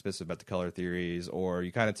be that dismissive about the color theories, or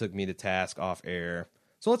you kind of took me to task off air.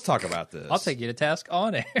 So let's talk about this. I'll take you to task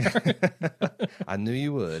on air. I knew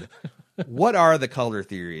you would. What are the color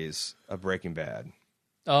theories of Breaking Bad?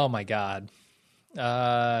 Oh my God.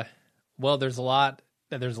 Well, there's a lot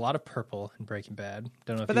of purple in Breaking Bad.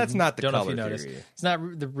 That's not the color theory. It's not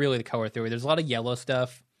really the color theory. There's a lot of yellow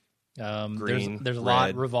stuff. Green, there's a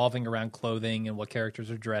lot revolving around clothing and what characters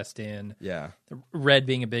are dressed in. Yeah, red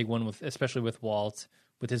being a big one, especially with Walt,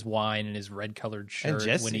 with his wine and his red-colored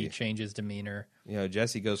shirt when he changes demeanor.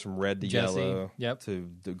 Jesse goes from red to yellow to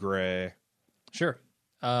the gray. Sure.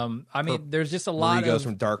 I mean, there's just a lot He goes of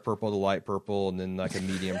from dark purple to light purple, and then like a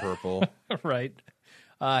medium purple. right.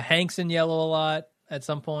 Hank's in yellow a lot at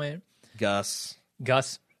some point. Gus,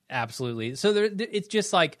 absolutely. So it's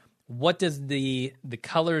just like, what does the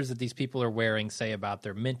colors that these people are wearing say about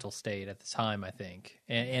their mental state at the time? I think,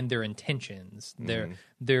 and their intentions,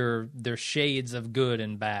 their shades of good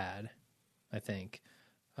and bad. I think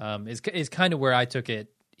is kind of where I took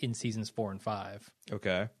it in seasons 4 and 5.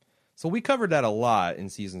 Okay. So we covered that a lot in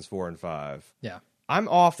seasons 4 and 5. Yeah. I'm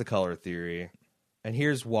off the color theory, and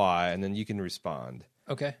here's why, and then you can respond.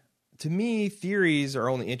 Okay. To me, theories are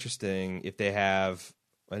only interesting if they have,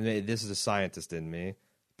 and this is a scientist in me,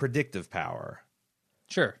 predictive power.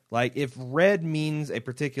 Sure. Like, if red means a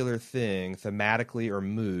particular thing, thematically or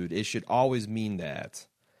mood, it should always mean that.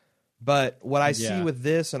 But what I see with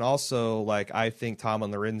this, and also, like, I think Tom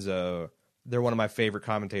and Lorenzo, they're one of my favorite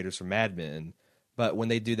commentators from Mad Men. But when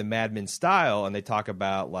they do the Mad Men style and they talk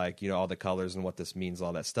about, like, you know, all the colors and what this means,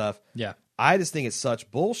 all that stuff, I just think it's such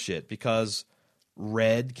bullshit, because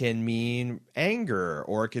red can mean anger,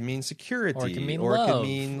 or it can mean security, or it can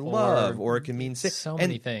mean love, or it can mean so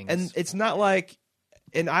many things. And it's not like,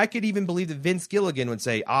 and I could even believe that Vince Gilligan would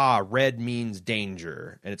say, red means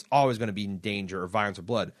danger, and it's always going to be danger or violence or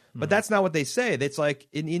blood. But that's not what they say. It's like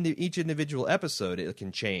in each individual episode, it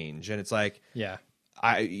can change, and it's like,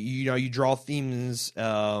 you draw themes,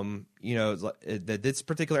 that this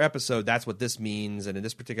particular episode, that's what this means, and in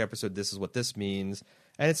this particular episode, this is what this means.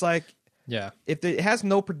 And it's like, if it has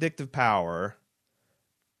no predictive power,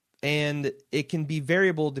 and it can be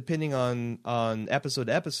variable depending on episode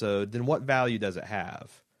to episode, then what value does it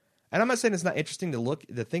have? And I'm not saying it's not interesting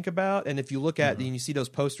to think about. And if you look at, and you see those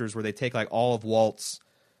posters where they take like all of Walt's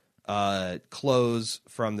clothes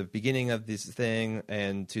from the beginning of this thing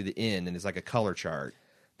and to the end, and it's like a color chart.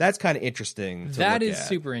 That's kind of interesting. That is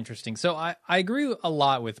super interesting. So I agree a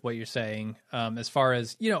lot with what you're saying, as far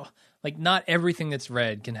as, like, not everything that's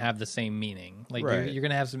red can have the same meaning. Like, you're going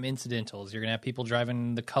to have some incidentals. You're going to have people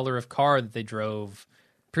driving the color of car that they drove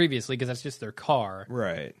previously, because that's just their car.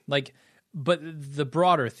 Right. Like, but the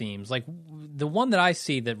broader themes, like the one that I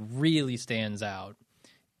see that really stands out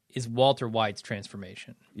is Walter White's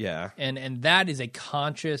transformation. Yeah. And that is a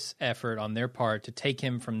conscious effort on their part to take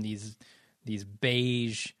him from these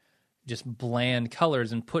beige, just bland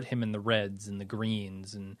colors and put him in the reds and the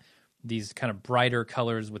greens and these kind of brighter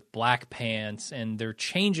colors with black pants, and they're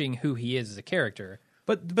changing who he is as a character.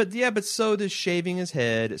 But so does shaving his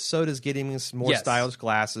head, so does getting more stylish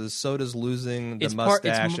glasses, so does losing the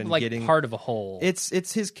mustache, and like getting part of a whole. It's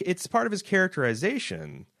part of his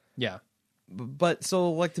characterization. Yeah. But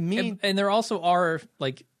so, like, to me, and there also are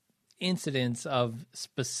like incidents of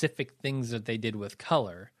specific things that they did with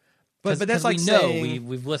color. But that's like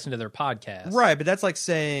we've listened to their podcast, right? But that's like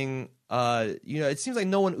saying, it seems like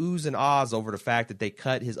no one oohs and ahs over the fact that they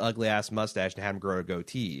cut his ugly ass mustache and had him grow a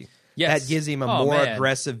goatee. Yes. That gives him a more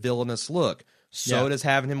aggressive, villainous look. So does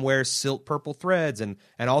having him wear silk purple threads, and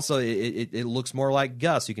also it looks more like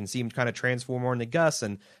Gus. You can see him kind of transform more into Gus,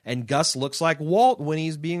 and Gus looks like Walt when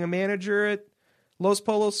he's being a manager at Los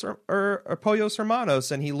Pollos or Pollos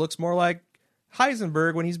Hermanos, and he looks more like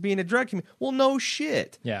Heisenberg when he's being a drug community. Well, no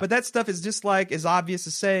shit. Yeah. But that stuff is just like as obvious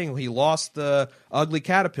as saying he lost the ugly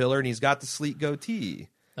caterpillar and he's got the sleek goatee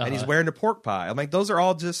and he's wearing a pork pie. I'm like, those are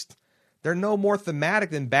all just, they're no more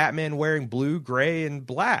thematic than Batman wearing blue, gray, and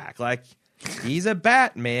black. Like, he's a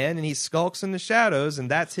Batman and he skulks in the shadows, and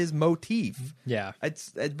that's his motif. Yeah.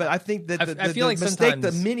 But I think that the like mistake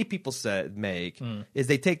that many people make is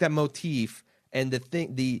they take that motif and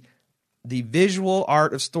the visual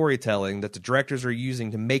art of storytelling that the directors are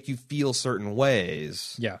using to make you feel certain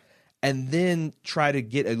ways. Yeah. And then try to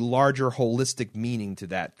get a larger holistic meaning to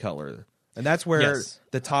that color. And that's where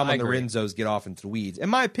the Tom and the Lorenzos get off into the weeds. In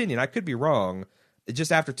my opinion, I could be wrong.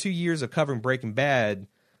 Just after 2 years of covering Breaking Bad,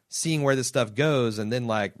 seeing where this stuff goes, and then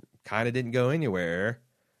like kind of didn't go anywhere.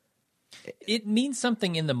 It means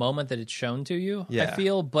something in the moment that it's shown to you, I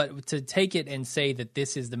feel, but to take it and say that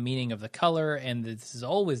this is the meaning of the color and this is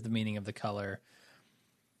always the meaning of the color.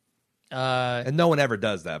 And no one ever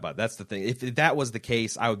does that, but that's the thing. If that was the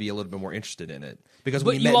case, I would be a little bit more interested in it. Because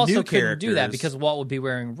but when you also couldn't characters, do that because Walt would be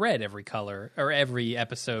wearing red every color or every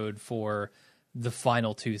episode for the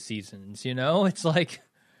final 2 seasons, It's like...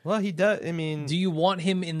 Well, he does. I mean, do you want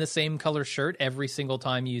him in the same color shirt every single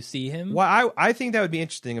time you see him? Well, I think that would be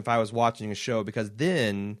interesting if I was watching a show, because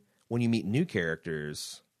then when you meet new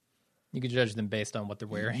characters, you could judge them based on what they're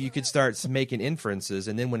wearing. You could start making inferences,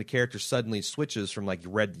 and then when a character suddenly switches from like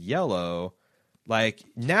red to yellow, like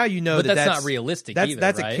now but that's not realistic. That's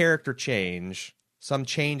right? a character change. Some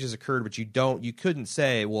change has occurred, but you couldn't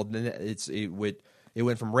say, well, it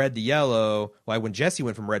went from red to yellow. Well, when Jesse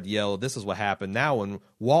went from red to yellow, this is what happened. Now when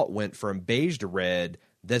Walt went from beige to red,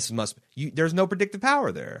 there's no predictive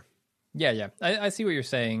power there. Yeah. I see what you're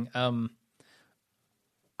saying.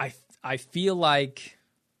 I feel like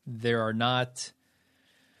there are not,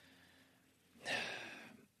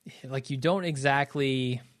 like, you don't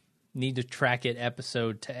exactly need to track it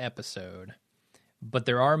episode to episode, but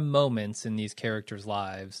there are moments in these characters'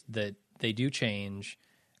 lives that they do change,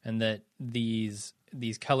 and that these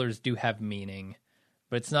colors do have meaning,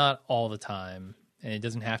 but it's not all the time, and it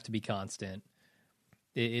doesn't have to be constant.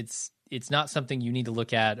 It's not something you need to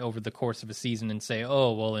look at over the course of a season and say,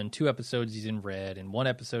 oh, well, in 2 episodes he's in red, in 1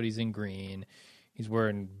 episode he's in green, he's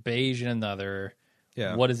wearing beige in another.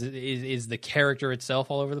 Yeah. What is it? Is the character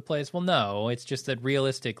itself all over the place? Well, no. It's just that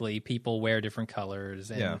realistically, people wear different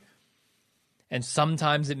colors, and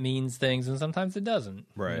sometimes it means things, and sometimes it doesn't.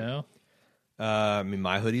 Right. You know? I mean,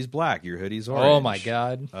 my hoodie's black, your hoodie's orange. Oh my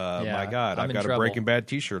god! My God, I've got a Breaking Bad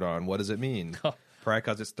T-shirt on. What does it mean? Probably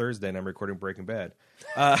because it's Thursday and I'm recording Breaking Bad.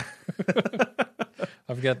 I've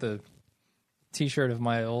got the T-shirt of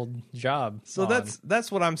my old job. So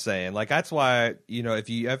that's what I'm saying. Like, that's why, if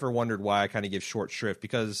you ever wondered why I kind of give short shrift,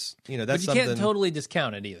 because that's but you something. Can't totally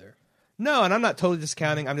discount it either. No, and I'm not totally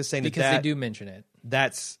discounting. I'm just saying because they do mention it.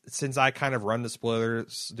 That's since I kind of run the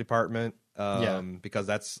spoilers department.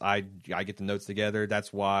 Because I get the notes together.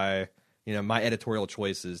 That's why my editorial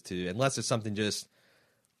choice is to, unless it's something just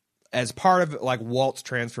as part of like Walt's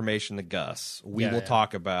transformation to Gus, we will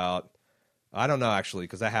talk about. I don't know actually,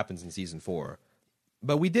 because that happens in season 4,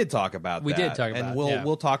 but we did talk about. We did talk about, and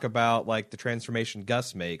we'll talk about like the transformation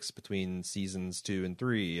Gus makes between seasons 2 and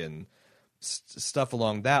 3 and stuff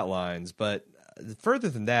along that lines. But further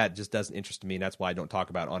than that, just doesn't interest me, and that's why I don't talk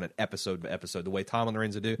about it on an episode by episode the way Tom and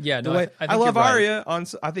Lorenzo do. Yeah, no, I love Arya on.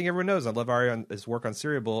 I think everyone knows I love Arya on his work on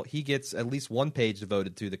Serial. He gets at least 1 page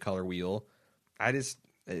devoted to the color wheel. It's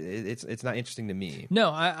not interesting to me. No,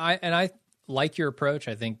 I like your approach.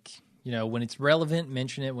 I think when it's relevant,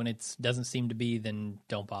 mention it. When it doesn't seem to be, then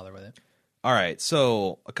don't bother with it. All right.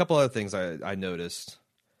 So a couple other things I noticed.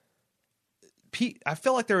 I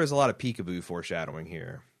felt like there was a lot of peekaboo foreshadowing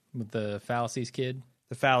here. With the fallacies kid?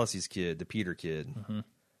 The fallacies kid, the Peter kid. Mm-hmm.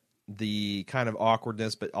 The kind of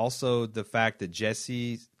awkwardness, but also the fact that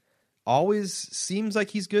Jesse always seems like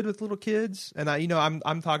he's good with little kids. And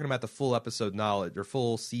I'm talking about the full episode knowledge or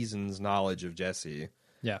full season's knowledge of Jesse.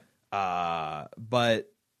 Yeah.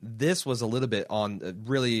 But this was a little bit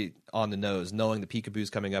really on the nose, knowing the peekaboo's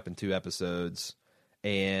coming up in 2 episodes,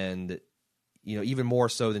 and even more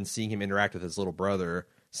so than seeing him interact with his little brother.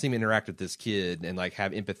 See him interact with this kid and like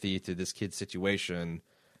have empathy to this kid's situation,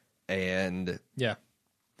 and well,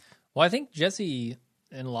 I think Jesse,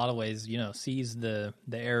 in a lot of ways, sees the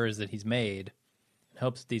errors that he's made, and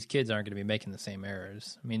hopes that these kids aren't going to be making the same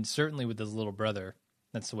errors. I mean, certainly with his little brother,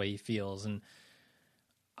 that's the way he feels, and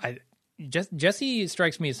Jesse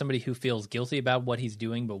strikes me as somebody who feels guilty about what he's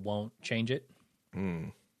doing but won't change it.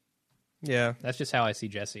 Yeah, that's just how I see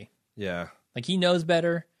Jesse. Yeah, like he knows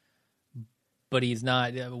better. But he's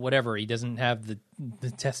not, whatever, he doesn't have the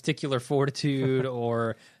testicular fortitude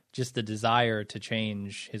or just the desire to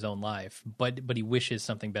change his own life. But he wishes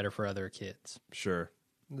something better for other kids. Sure.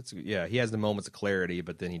 He has the moments of clarity,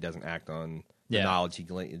 but then he doesn't act on the knowledge he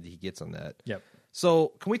gets on that. Yep.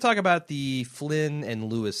 So can we talk about the Flynn and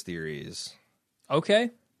Lewis theories?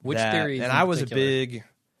 Okay. Which theories? And I was a big...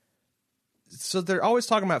 So they're always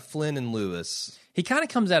talking about Flynn and Lewis. He kind of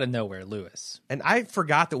comes out of nowhere, Lewis. And I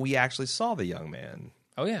forgot that we actually saw the young man.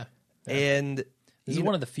 Oh, yeah. And this is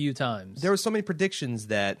one of the few times. There were so many predictions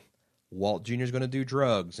that Walt Jr. is going to do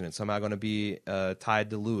drugs, and it's somehow going to be tied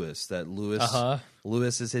to Lewis, that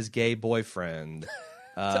Lewis is his gay boyfriend.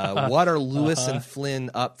 What are Lewis and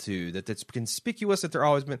Flynn up to? That's conspicuous that they're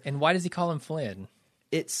always been... And why does he call him Flynn?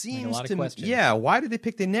 It seems to me, why did they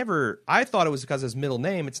pick? I thought it was because of his middle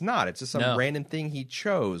name. It's not. It's just some random thing he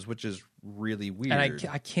chose, which is really weird. And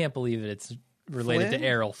I can't believe it's related to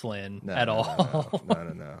Errol Flynn at all.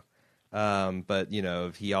 No. But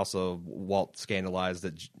he also Walt scandalized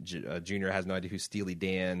that Junior has no idea who Steely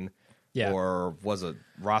Dan, or was it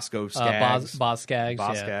Roscoe Skaggs, Boz Skaggs,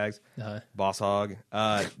 Skaggs, Boss Hog.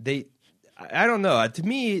 I don't know. To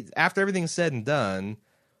me, after everything's said and done,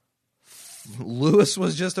 Lewis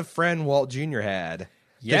was just a friend Walt Jr. had.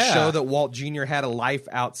 To show that Walt Jr. had a life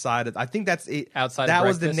outside of... I think that's it. That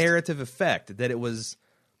was the narrative effect, that it was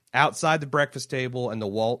outside the breakfast table and the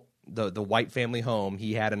White family home.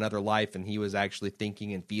 He had another life, and he was actually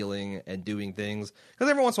thinking and feeling and doing things. Because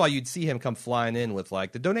every once in a while, you'd see him come flying in with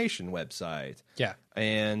like the donation website. Yeah.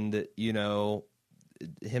 And,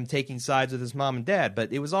 him taking sides with his mom and dad,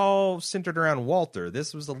 but it was all centered around Walter.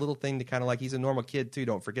 This was a little thing to kind of like, he's a normal kid too,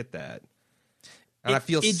 don't forget that. And I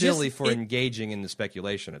feel silly for engaging in the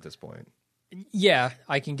speculation at this point. Yeah,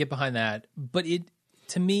 I can get behind that. But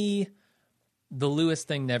to me, the Lewis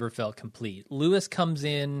thing never felt complete. Lewis comes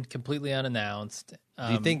in completely unannounced,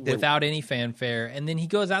 Do you think that, without any fanfare, and then he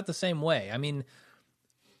goes out the same way. I mean,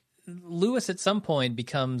 Lewis at some point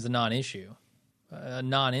becomes a non-issue, a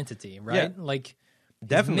non-entity, right? Yeah, like,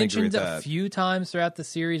 definitely he's mentioned agree with a that. few times throughout the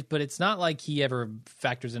series, but it's not like he ever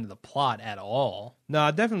factors into the plot at all. No,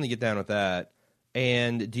 I definitely get down with that.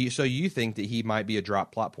 And so you think that he might be a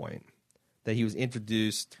drop plot point? That he was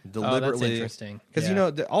introduced deliberately? Oh, that's interesting. Because,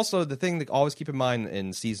 Yeah. Also the thing to always keep in mind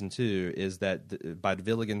in season 2 is that by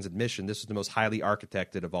Villigan's admission, this was the most highly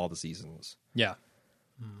architected of all the seasons. Yeah.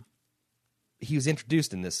 He was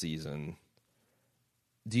introduced in this season.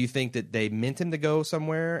 Do you think that they meant him to go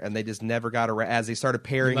somewhere and they just never got around as they started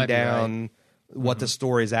paring down what the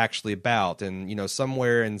story is actually about? And,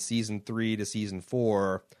 somewhere in season 3 to season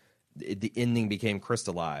 4, the ending became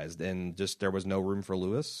crystallized and just there was no room for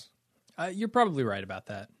Lewis? You're probably right about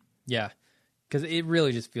that. Yeah. Because it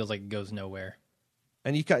really just feels like it goes nowhere.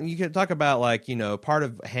 And you can talk about, like, part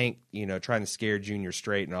of Hank, trying to scare Junior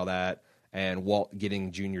straight and all that, and Walt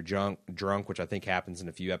getting Junior drunk, which I think happens in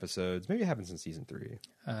a few episodes. Maybe it happens in season 3.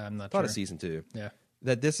 I'm not I thought sure. of season 2. Yeah.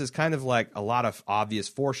 That this is kind of like a lot of obvious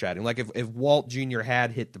foreshadowing. Like if Walt Jr.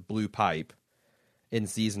 had hit the blue pipe in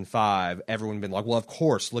season 5, everyone would been like, well, of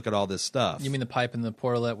course, look at all this stuff. You mean the pipe in the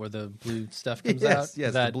portalet where the blue stuff comes yes, out?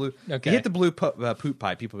 Yes, the blue. Okay. He hit the blue poop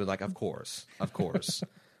pipe. People would be like, of course.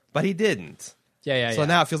 But he didn't. Yeah. So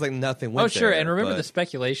now it feels like nothing went sure. there, And remember but- the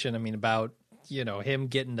speculation, about, him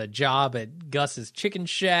getting a job at Gus's Chicken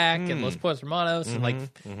Shack and Los Pollos Hermanos, and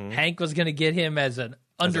like Hank was going to get him as an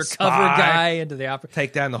undercover spy. guy into the opera.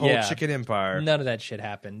 take down the whole Yeah. chicken empire. None of that shit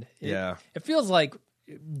happened. Yeah. It feels like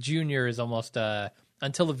Junior is almost,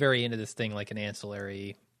 until the very end of this thing, like an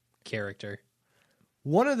ancillary character.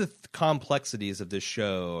 One of the complexities of this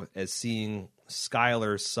show is seeing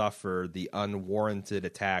Skylar suffer the unwarranted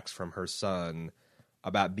attacks from her son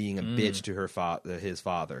about being a bitch to his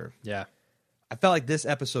father. Yeah. I felt like this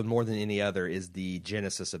episode, more than any other, is the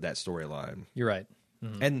genesis of that storyline. You're right.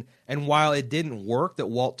 And while it didn't work that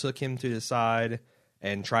Walt took him to the side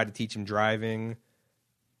and tried to teach him driving,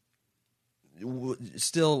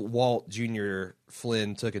 still Walt Jr.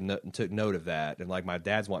 Flynn took note of that. And like, my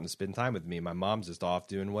dad's wanting to spend time with me. My mom's just off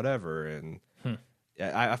doing whatever. And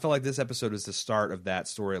I feel like this episode is the start of that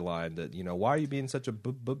storyline that, why are you being such a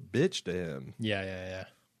bitch to him? Yeah.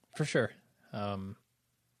 For sure.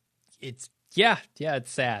 It's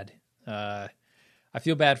sad. I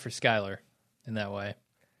feel bad for Skylar in that way.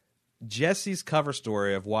 Jesse's cover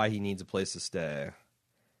story of why he needs a place to stay.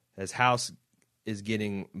 His house is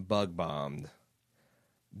getting bug bombed.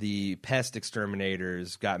 The pest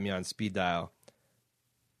exterminators got me on speed dial.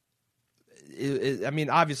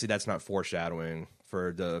 Obviously that's not foreshadowing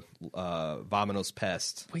for the Vominos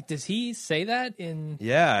pest. Wait, does he say that in?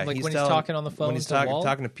 Yeah, like when he's talking on the phone when he's to Walt?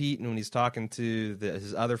 talking to Pete, and when he's talking to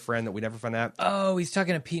his other friend that we never find out. Oh, he's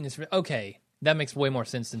talking to Pete and his friend. Okay, that makes way more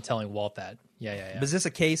sense than telling Walt that. Yeah. But is this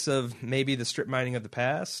a case of maybe the strip mining of the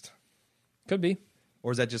past, Could be.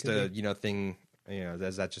 or is that just thing?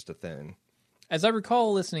 Is that just a thing? As I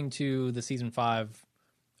recall listening to the season 5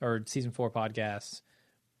 or season 4 podcasts,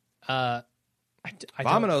 I don't-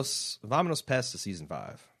 Vominos pest is season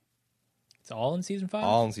 5. It's all in season 5?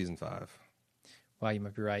 All in season 5. Wow, you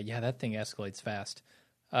might be right. Yeah, that thing escalates fast.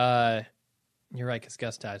 You're right, because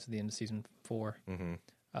Gus dies at the end of season 4. Mm-hmm.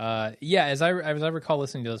 As I recall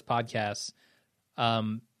listening to those podcasts,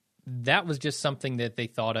 that was just something that they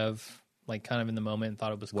thought of, like, kind of in the moment, and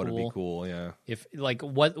thought it was cool. Would it be cool? Yeah. If like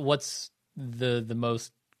what's the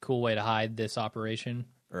most cool way to hide this operation?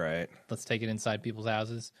 Right. Let's take it inside people's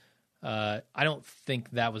houses. I don't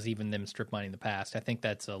think that was even them strip mining the past. I think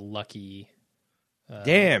that's a lucky.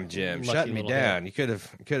 Damn, Jim, lucky shutting me little down. You could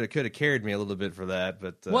have carried me a little bit for that,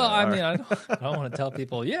 but Well, I all mean, right. I don't want to tell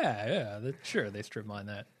people. Sure, they strip mine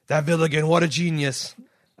that. That Villigan, what a genius.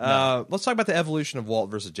 Let's talk about the evolution of Walt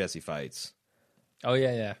versus Jesse fights. Oh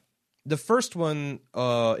yeah. The first one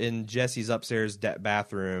in Jesse's upstairs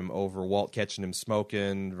bathroom over Walt catching him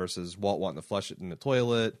smoking versus Walt wanting to flush it in the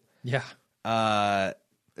toilet. Yeah.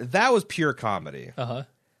 That was pure comedy. Uh-huh.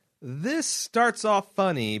 This starts off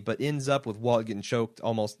funny, but ends up with Walt getting choked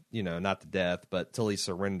almost, not to death, but till he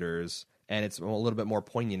surrenders, and it's a little bit more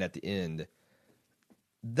poignant at the end.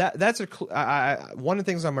 That's one of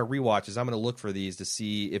the things on my rewatch is I'm going to look for these to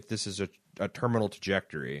see if this is a terminal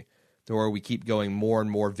trajectory, to where we keep going more and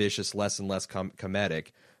more vicious, less and less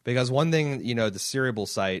comedic. Because one thing, the Cerebral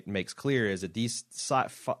site makes clear is that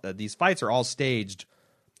these fights are all staged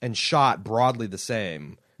and shot broadly the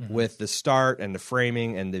same, with the start and the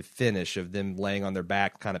framing and the finish of them laying on their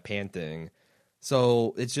back, kind of panting.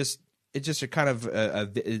 So it's just a kind of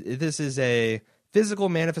this is a physical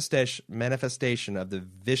manifestation of the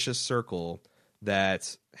vicious circle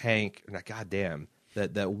that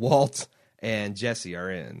that Walt and Jesse are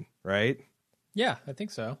in, right? Yeah, I think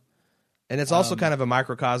so. And it's also kind of a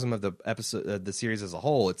microcosm of the episode, the series as a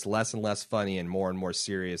whole. It's less and less funny and more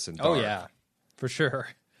serious and dark. Oh yeah, for sure.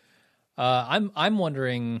 I'm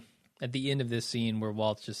wondering at the end of this scene where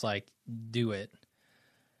Walt's just like, "Do it."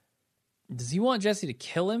 Does he want Jesse to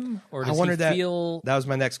kill him, or does he feel that was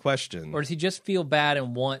my next question, or does he just feel bad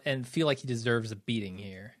and feel like he deserves a beating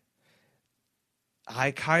here?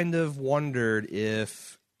 I kind of wondered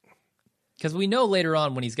if. Because we know later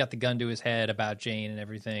on when he's got the gun to his head about Jane and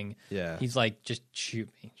everything, he's like, just shoot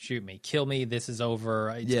me, kill me, this is over,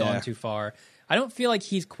 it's gone too far. I don't feel like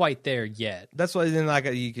he's quite there yet. That's why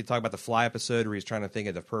then you could talk about the Fly episode where he's trying to think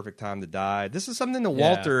of the perfect time to die. This is something that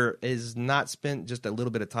Walter is not spent just a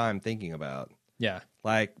little bit of time thinking about. Yeah.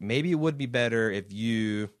 Like, maybe it would be better if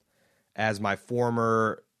you, as my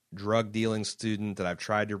former drug-dealing student that I've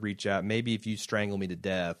tried to reach out, maybe if you strangle me to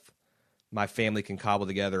death, my family can cobble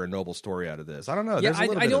together a noble story out of this. I don't know. Yeah,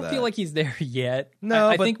 I don't feel like he's there yet. No,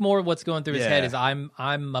 I think more what's going through his head is I'm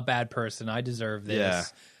a bad person. I deserve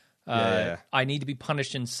this. I need to be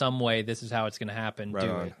punished in some way. This is how it's going to happen. Right Do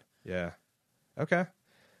on. it. Yeah. Okay.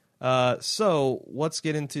 So let's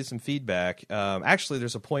get into some feedback. Actually,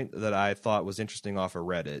 there's a point that I thought was interesting off of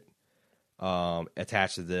Reddit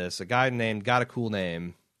attached to this. A guy named Got a Cool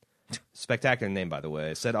Name. Spectacular name, by the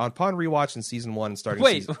way. Said, upon rewatch in season 1 and starting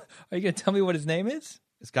Wait, are you going to tell me what his name is?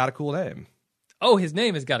 It's got a cool name. Oh, his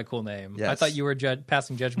name has got a cool name. Yes. I thought you were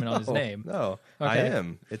passing judgment on his name. No, okay. I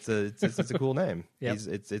am. It's a cool name. Yep.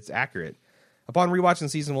 It's accurate. Upon rewatching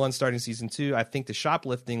season 1 starting season 2, I think the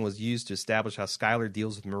shoplifting was used to establish how Skyler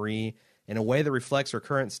deals with Marie in a way that reflects her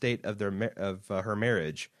current state of her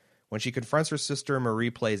marriage. When she confronts her sister,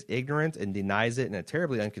 Marie plays ignorant and denies it in a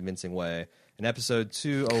terribly unconvincing way. In episode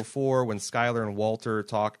 204, when Skyler and Walter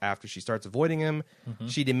talk after she starts avoiding him,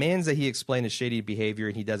 she demands that he explain his shady behavior,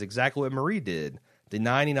 and he does exactly what Marie did,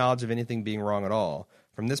 denying any knowledge of anything being wrong at all.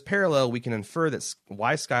 From this parallel, we can infer that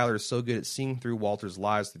why Skyler is so good at seeing through Walter's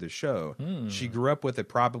lies through the show. She grew up with a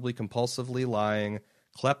probably compulsively lying,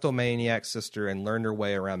 kleptomaniac sister and learned her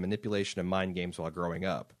way around manipulation and mind games while growing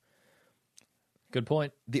up. Good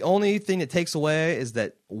point. The only thing it takes away is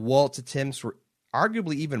that Walt's attempts were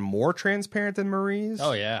arguably even more transparent than Marie's.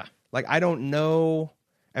 Oh, yeah. Like, I don't know.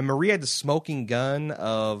 And Marie had the smoking gun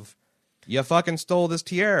of, you fucking stole this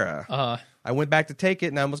tiara. I went back to take it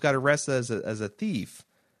and I almost got arrested as a thief.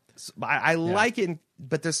 So, I like it,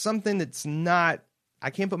 but there's something that's not, I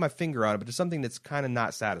can't put my finger on it, but there's something that's kind of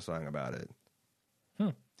not satisfying about it.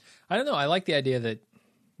 I don't know. I like the idea that,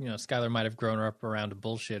 Skyler might have grown up around a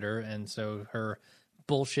bullshitter, and so her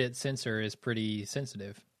bullshit sensor is pretty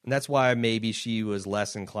sensitive. And that's why maybe she was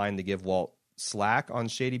less inclined to give Walt slack on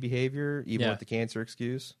shady behavior, even with the cancer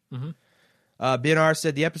excuse. Ben R.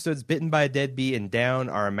 said, the episodes Bitten by a Deadbeat and Down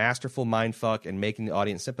are a masterful mindfuck and making the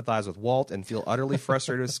audience sympathize with Walt and feel utterly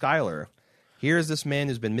frustrated with Skyler. Here is this man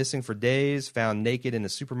who's been missing for days, found naked in a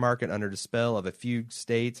supermarket under the spell of a fugue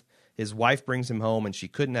state. His wife brings him home, and she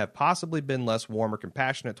couldn't have possibly been less warm or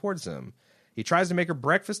compassionate towards him. He tries to make her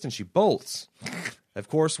breakfast, and she bolts. Of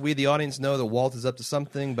course, we, the audience, know that Walt is up to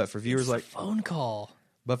something, but for viewers phone call.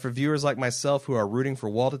 But for viewers like myself who are rooting for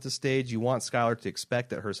Walt at this stage, you want Skyler to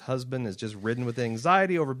expect that her husband is just ridden with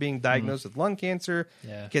anxiety over being diagnosed with lung cancer,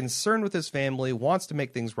 concerned with his family, wants to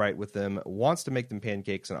make things right with them, wants to make them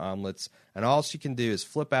pancakes and omelets, and all she can do is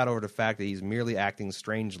flip out over the fact that he's merely acting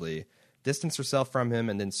strangely, distance herself from him,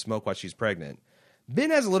 and then smoke while she's pregnant.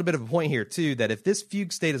 Ben has a little bit of a point here, too, that if this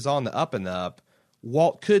fugue state is on the up and up,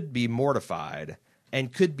 Walt could be mortified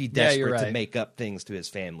and could be desperate to make up things to his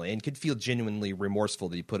family and could feel genuinely remorseful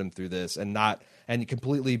that he put him through this and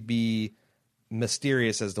completely be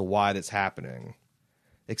mysterious as to why that's happening,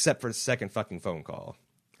 except for the second fucking phone call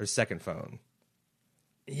or second phone.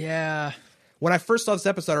 Yeah. When I first saw this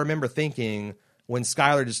episode, I remember thinking when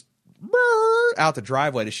Skyler just out the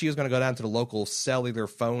driveway that she was going to go down to the local cellular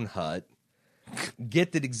phone hut,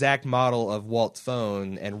 get the exact model of Walt's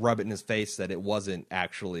phone and rub it in his face that it wasn't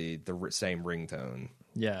actually the same ringtone.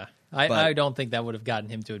 Yeah. I don't think that would have gotten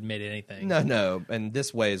him to admit anything. No. And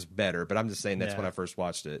this way is better, but I'm just saying that's when I first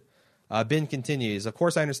watched it. Ben continues, of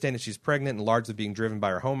course I understand that she's pregnant and largely being driven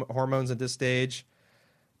by her hormones at this stage,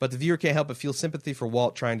 But the viewer can't help but feel sympathy for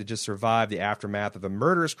Walt trying to just survive the aftermath of a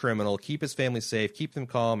murderous criminal, keep his family safe, keep them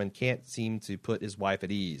calm, and can't seem to put his wife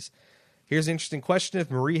at ease. Here's an interesting question. If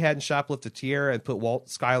Marie hadn't shoplifted Tierra and put Walt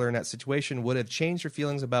Skyler in that situation, would it have changed her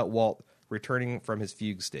feelings about Walt returning from his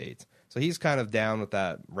fugue state? So he's kind of down with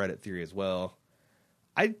that Reddit theory as well.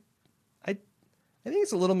 I think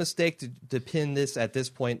it's a little mistake to pin this at this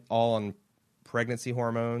point all on pregnancy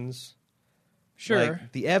hormones. Sure.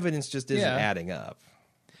 Like, the evidence just isn't adding up.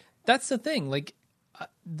 That's the thing. Like,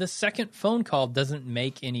 the second phone call doesn't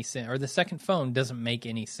make any sense, or the second phone doesn't make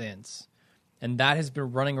any sense. And that has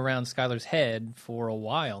been running around Skyler's head for a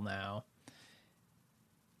while now.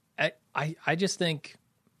 I just think,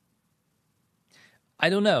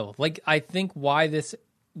 I don't know. Like, I think why this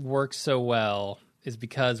works so well is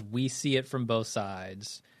because we see it from both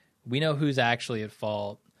sides. We know who's actually at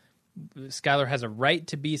fault. Skyler has a right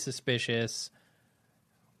to be suspicious.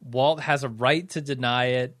 Walt has a right to deny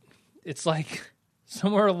it. It's like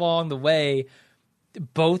somewhere along the way,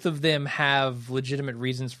 both of them have legitimate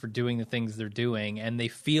reasons for doing the things they're doing, and they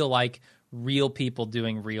feel like real people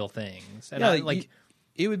doing real things. And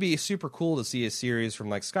it would be super cool to see a series from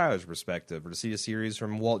like Skyler's perspective, or to see a series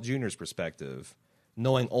from Walt Jr.'s perspective,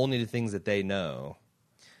 knowing only the things that they know.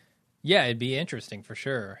 Yeah, it'd be interesting for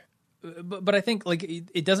sure. But I think like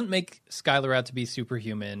it doesn't make Skyler out to be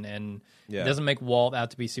superhuman, and it doesn't make Walt out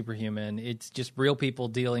to be superhuman. It's just real people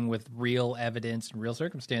dealing with real evidence and real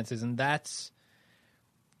circumstances, and that's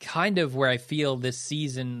kind of where I feel this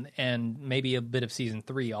season and maybe a bit of season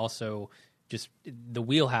 3 also just the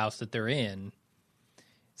wheelhouse that they're in.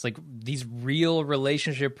 It's like these real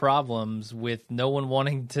relationship problems with no one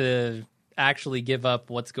wanting to actually give up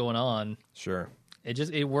what's going on. Sure.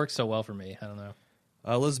 It works so well for me. I don't know.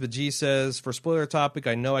 Elizabeth G says, for spoiler topic,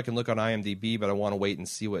 I know I can look on IMDb, but I want to wait and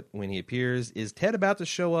see when he appears. Is Ted about to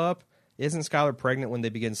show up? Isn't Skyler pregnant when they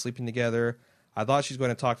begin sleeping together? I thought she's going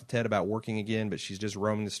to talk to Ted about working again, but she's just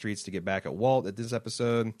roaming the streets to get back at Walt at this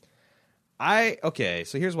episode. Okay,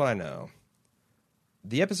 so here's what I know.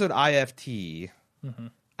 The episode IFT,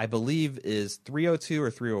 I believe, is 302 or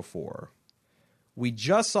 304. We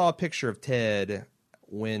just saw a picture of Ted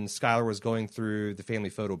when Skyler was going through the family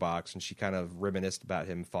photo box, and she kind of reminisced about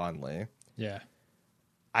him fondly. Yeah.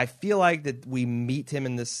 I feel like that we meet him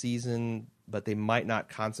in this season, but they might not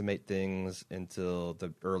consummate things until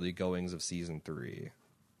the early goings of season 3.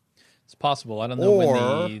 It's possible. I don't know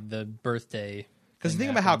when the birthday. Because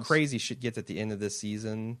think about how crazy shit gets at the end of this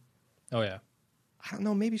season. Oh, yeah. I don't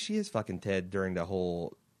know. Maybe she is fucking Ted during the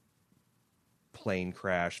whole plane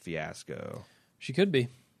crash fiasco. She could be.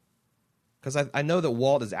 Because I know that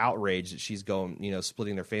Walt is outraged that she's going,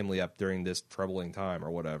 splitting their family up during this troubling time or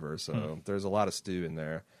whatever. So there's a lot of stew in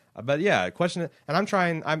there. But yeah, question. And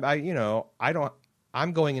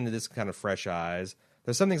I'm going into this kind of fresh eyes.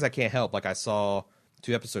 There's some things I can't help. Like I saw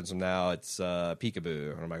 2 episodes from now, it's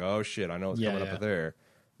Peekaboo, and I'm like, oh shit, I know what's coming up with there.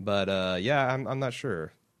 But I'm not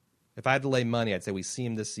sure. If I had to lay money, I'd say we see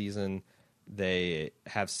him this season. They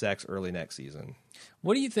have sex early next season.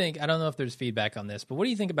 What do you think? I don't know if there's feedback on this, but what do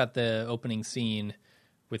you think about the opening scene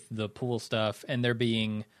with the pool stuff and there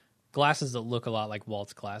being glasses that look a lot like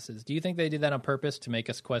Walt's glasses? Do you think they did that on purpose to make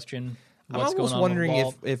us question what's going on? I'm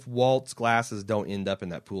wondering if Walt's glasses don't end up in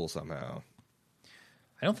that pool somehow.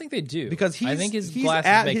 I don't think they do. Because I think his he's glasses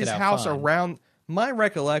at make his it out house fine. around. My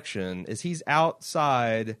recollection is he's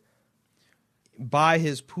outside by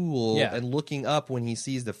his pool and looking up when he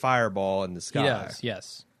sees the fireball in the sky. He does,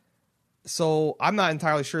 yes. So I'm not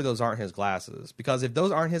entirely sure those aren't his glasses. Because if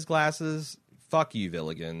those aren't his glasses, fuck you,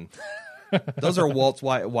 Villigan. Those are Walt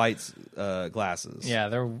White's glasses. Yeah,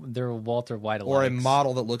 they're Walter White or a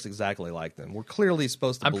model that looks exactly like them. We're clearly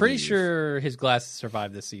supposed to I'm pretty sure his glasses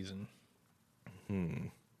survived this season.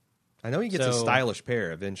 I know he gets a stylish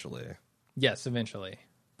pair eventually. Yes, eventually.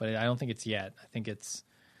 But I don't think it's yet. I think it's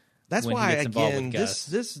That's when why, he gets involved with again, Gus.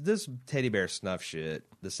 this teddy bear snuff shit,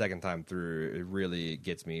 the second time through, it really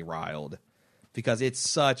gets me riled. Because it's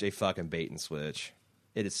such a fucking bait and switch.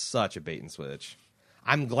 It is such a bait and switch.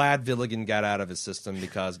 I'm glad Villigan got out of his system,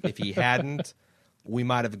 because if he hadn't, we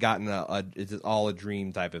might have gotten it's all a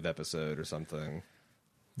dream type of episode or something.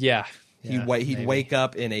 Yeah. He'd wake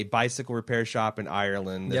up in a bicycle repair shop in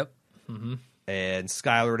Ireland. Yep. Mm-hmm. And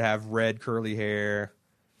Skyler would have red curly hair.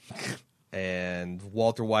 And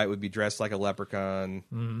Walter White would be dressed like a leprechaun.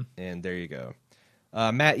 Mm-hmm. And there you go.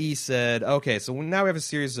 Matt E. said, okay, so now we have a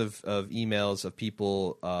series of emails of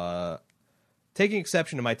people taking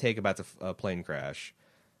exception to my take about the plane crash.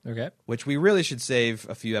 Okay. Which we really should save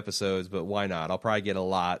a few episodes, but why not? I'll probably get a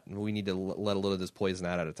lot. We need to let a little of this poison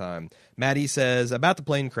out at a time. Matt E. says, about the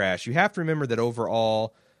plane crash, you have to remember that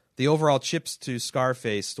overall, The overall Chips to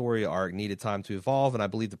Scarface story arc needed time to evolve, and I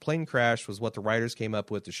believe the plane crash was what the writers came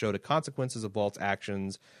up with to show the consequences of Walt's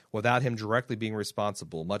actions without him directly being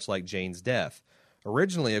responsible, much like Jane's death.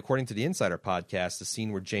 Originally, according to the Insider podcast, the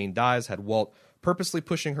scene where Jane dies had Walt purposely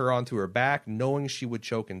pushing her onto her back, knowing she would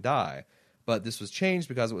choke and die. But this was changed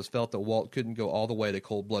because it was felt that Walt couldn't go all the way to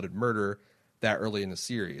cold-blooded murder that early in the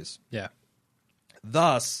series. Yeah.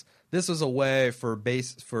 Thus, this was a way for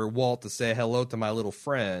Walt to say hello to my little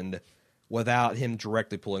friend without him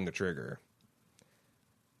directly pulling the trigger.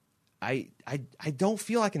 I don't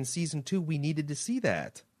feel like in season 2 we needed to see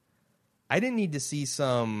that. I didn't need to see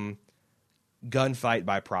some gunfight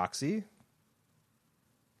by proxy.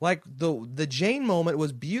 Like the Jane moment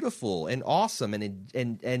was beautiful and awesome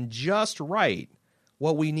and just right.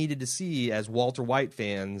 What we needed to see as Walter White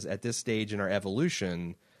fans at this stage in our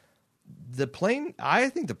evolution. I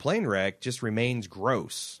think the plane wreck just remains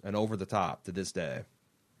gross and over the top to this day.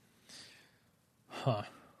 Huh.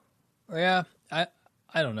 Yeah, I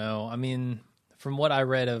don't know. I mean, from what I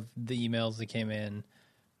read of the emails that came in,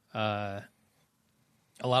 a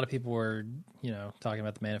lot of people were, talking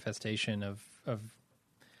about the manifestation of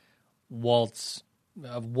what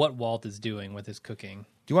Walt is doing with his cooking.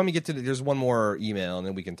 Do you want me to get to there's one more email and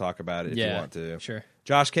then we can talk about it if you want to. Sure.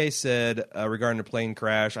 Josh K said regarding the plane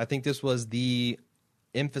crash, I think this was the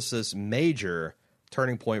major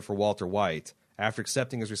turning point for Walter White. After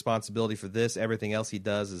accepting his responsibility for this, everything else he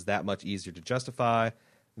does is that much easier to justify.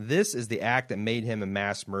 This is the act that made him a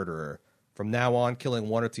mass murderer. From now on, killing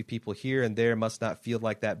 1 or 2 people here and there must not feel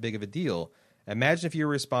like that big of a deal. Imagine if you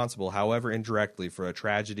were responsible, however indirectly, for a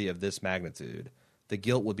tragedy of this magnitude. The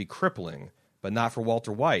guilt would be crippling, but not for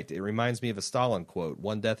Walter White. It reminds me of a Stalin quote,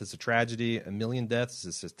 1 death is a tragedy, 1,000,000 deaths is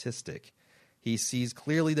a statistic. He sees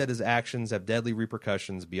clearly that his actions have deadly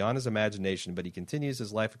repercussions beyond his imagination, but he continues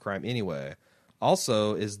his life of crime anyway.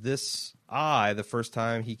 Also, is this the first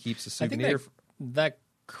time he keeps a souvenir? I think that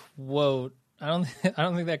quote, I don't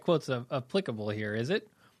think that quote's applicable here, is it?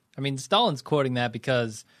 I mean, Stalin's quoting that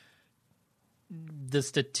because the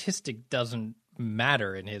statistic doesn't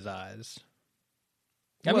matter in his eyes.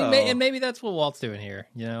 I mean, and maybe that's what Walt's doing here,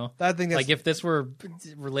 I think that's, like if this were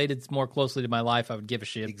related more closely to my life, I would give a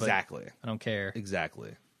shit. Exactly. But I don't care.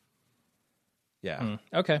 Exactly. Yeah.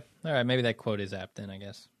 Okay. All right. Maybe that quote is apt then, I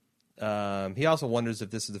guess. He also wonders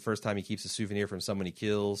if this is the first time he keeps a souvenir from someone he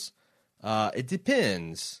kills. It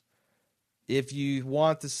depends. If you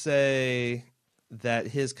want to say that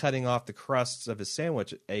his cutting off the crusts of his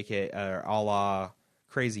sandwich, a la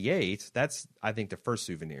Crazy 8, that's, I think, the first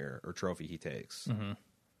souvenir or trophy he takes. Mm-hmm.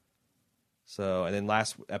 So, and then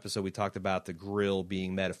last episode we talked about the grill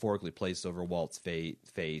being metaphorically placed over Walt's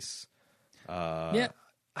face. Yeah,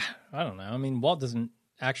 I don't know. I mean, Walt doesn't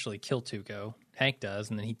actually kill Tuco. Hank does,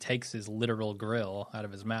 and then he takes his literal grill out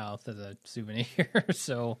of his mouth as a souvenir.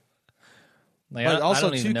 So, like, but also I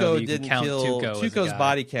don't even know Tuco if you didn't count kill. Tuco as a Tuco's guy.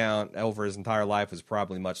 body count over his entire life was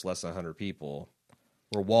probably much less than 100 people.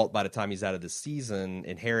 Where Walt, by the time he's out of the season,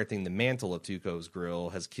 inheriting the mantle of Tuco's grill,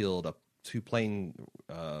 has killed 2 plane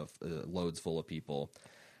loads full of people.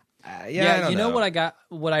 Yeah, you know what I got?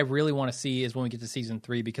 What I really want to see is when we get to season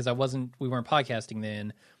 3, because we weren't podcasting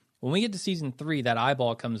then. When we get to season 3, that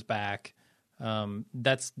eyeball comes back.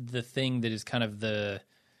 That's the thing that is kind of the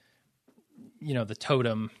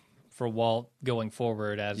totem for Walt going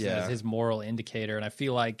forward as his moral indicator. And I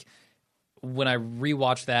feel like when I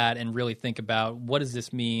rewatch that and really think about what does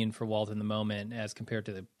this mean for Walt in the moment as compared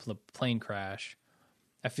to the plane crash,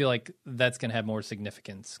 I feel like that's going to have more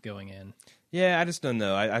significance going in. Yeah, I just don't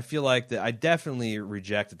know. I feel like that. I definitely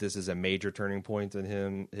reject that this is a major turning point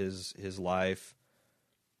in his life.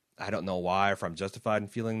 I don't know why, or if I'm justified in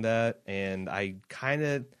feeling that. And I kind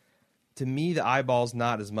of, to me, the eyeball's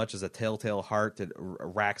not as much as a telltale heart that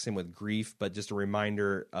racks him with grief, but just a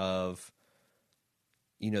reminder of,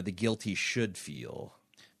 the guilt he should feel.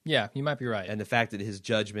 Yeah, you might be right. And the fact that his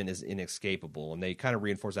judgment is inescapable. And they kind of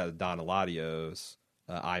reinforce that with Don Eladio's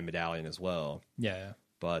eye medallion as well. Yeah.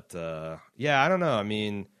 But, I don't know. I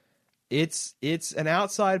mean, it's an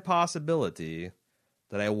outside possibility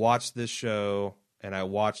that I watched this show and I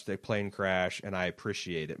watched the plane crash and I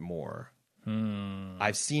appreciate it more.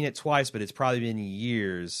 I've seen it twice, but it's probably been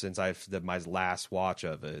years since my last watch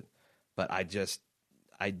of it. But I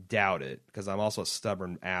doubt it because I'm also a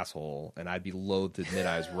stubborn asshole and I'd be loath to admit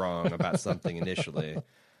I was wrong about something initially.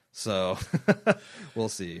 So we'll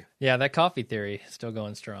see. Yeah, that coffee theory is still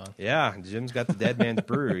going strong. Yeah, Jim's got the dead man's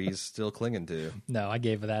brew he's still clinging to. No, I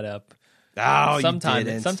gave that up. Oh, sometime, you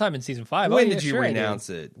didn't. Sometime in season 5. When did you renounce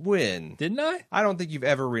it? When? Didn't I? I don't think you've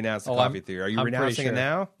ever renounced the coffee theory. Are you renouncing it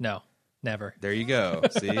now? No, never. There you go.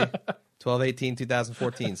 See?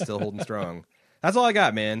 12/18/2014, still holding strong. That's all I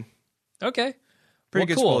got, man. Okay. Pretty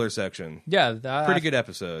good cool. spoiler section. Yeah. Pretty good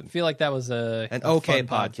episode. I feel like that was an okay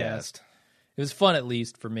fun podcast. It was fun, at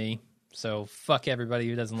least for me. So fuck everybody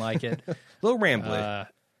who doesn't like it. A little rambly.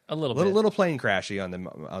 A little bit. Little plane crashy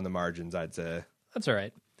on the margins, I'd say. That's all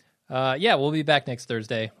right. Yeah, we'll be back next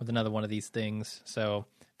Thursday with another one of these things. So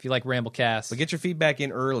if you like Ramblecast, but get your feedback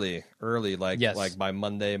in early, yes. like by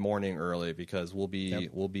Monday morning early, because we'll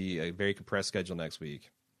be a very compressed schedule next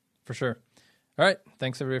week. For sure. All right.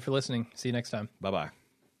 Thanks everybody for listening. See you next time. Bye-bye.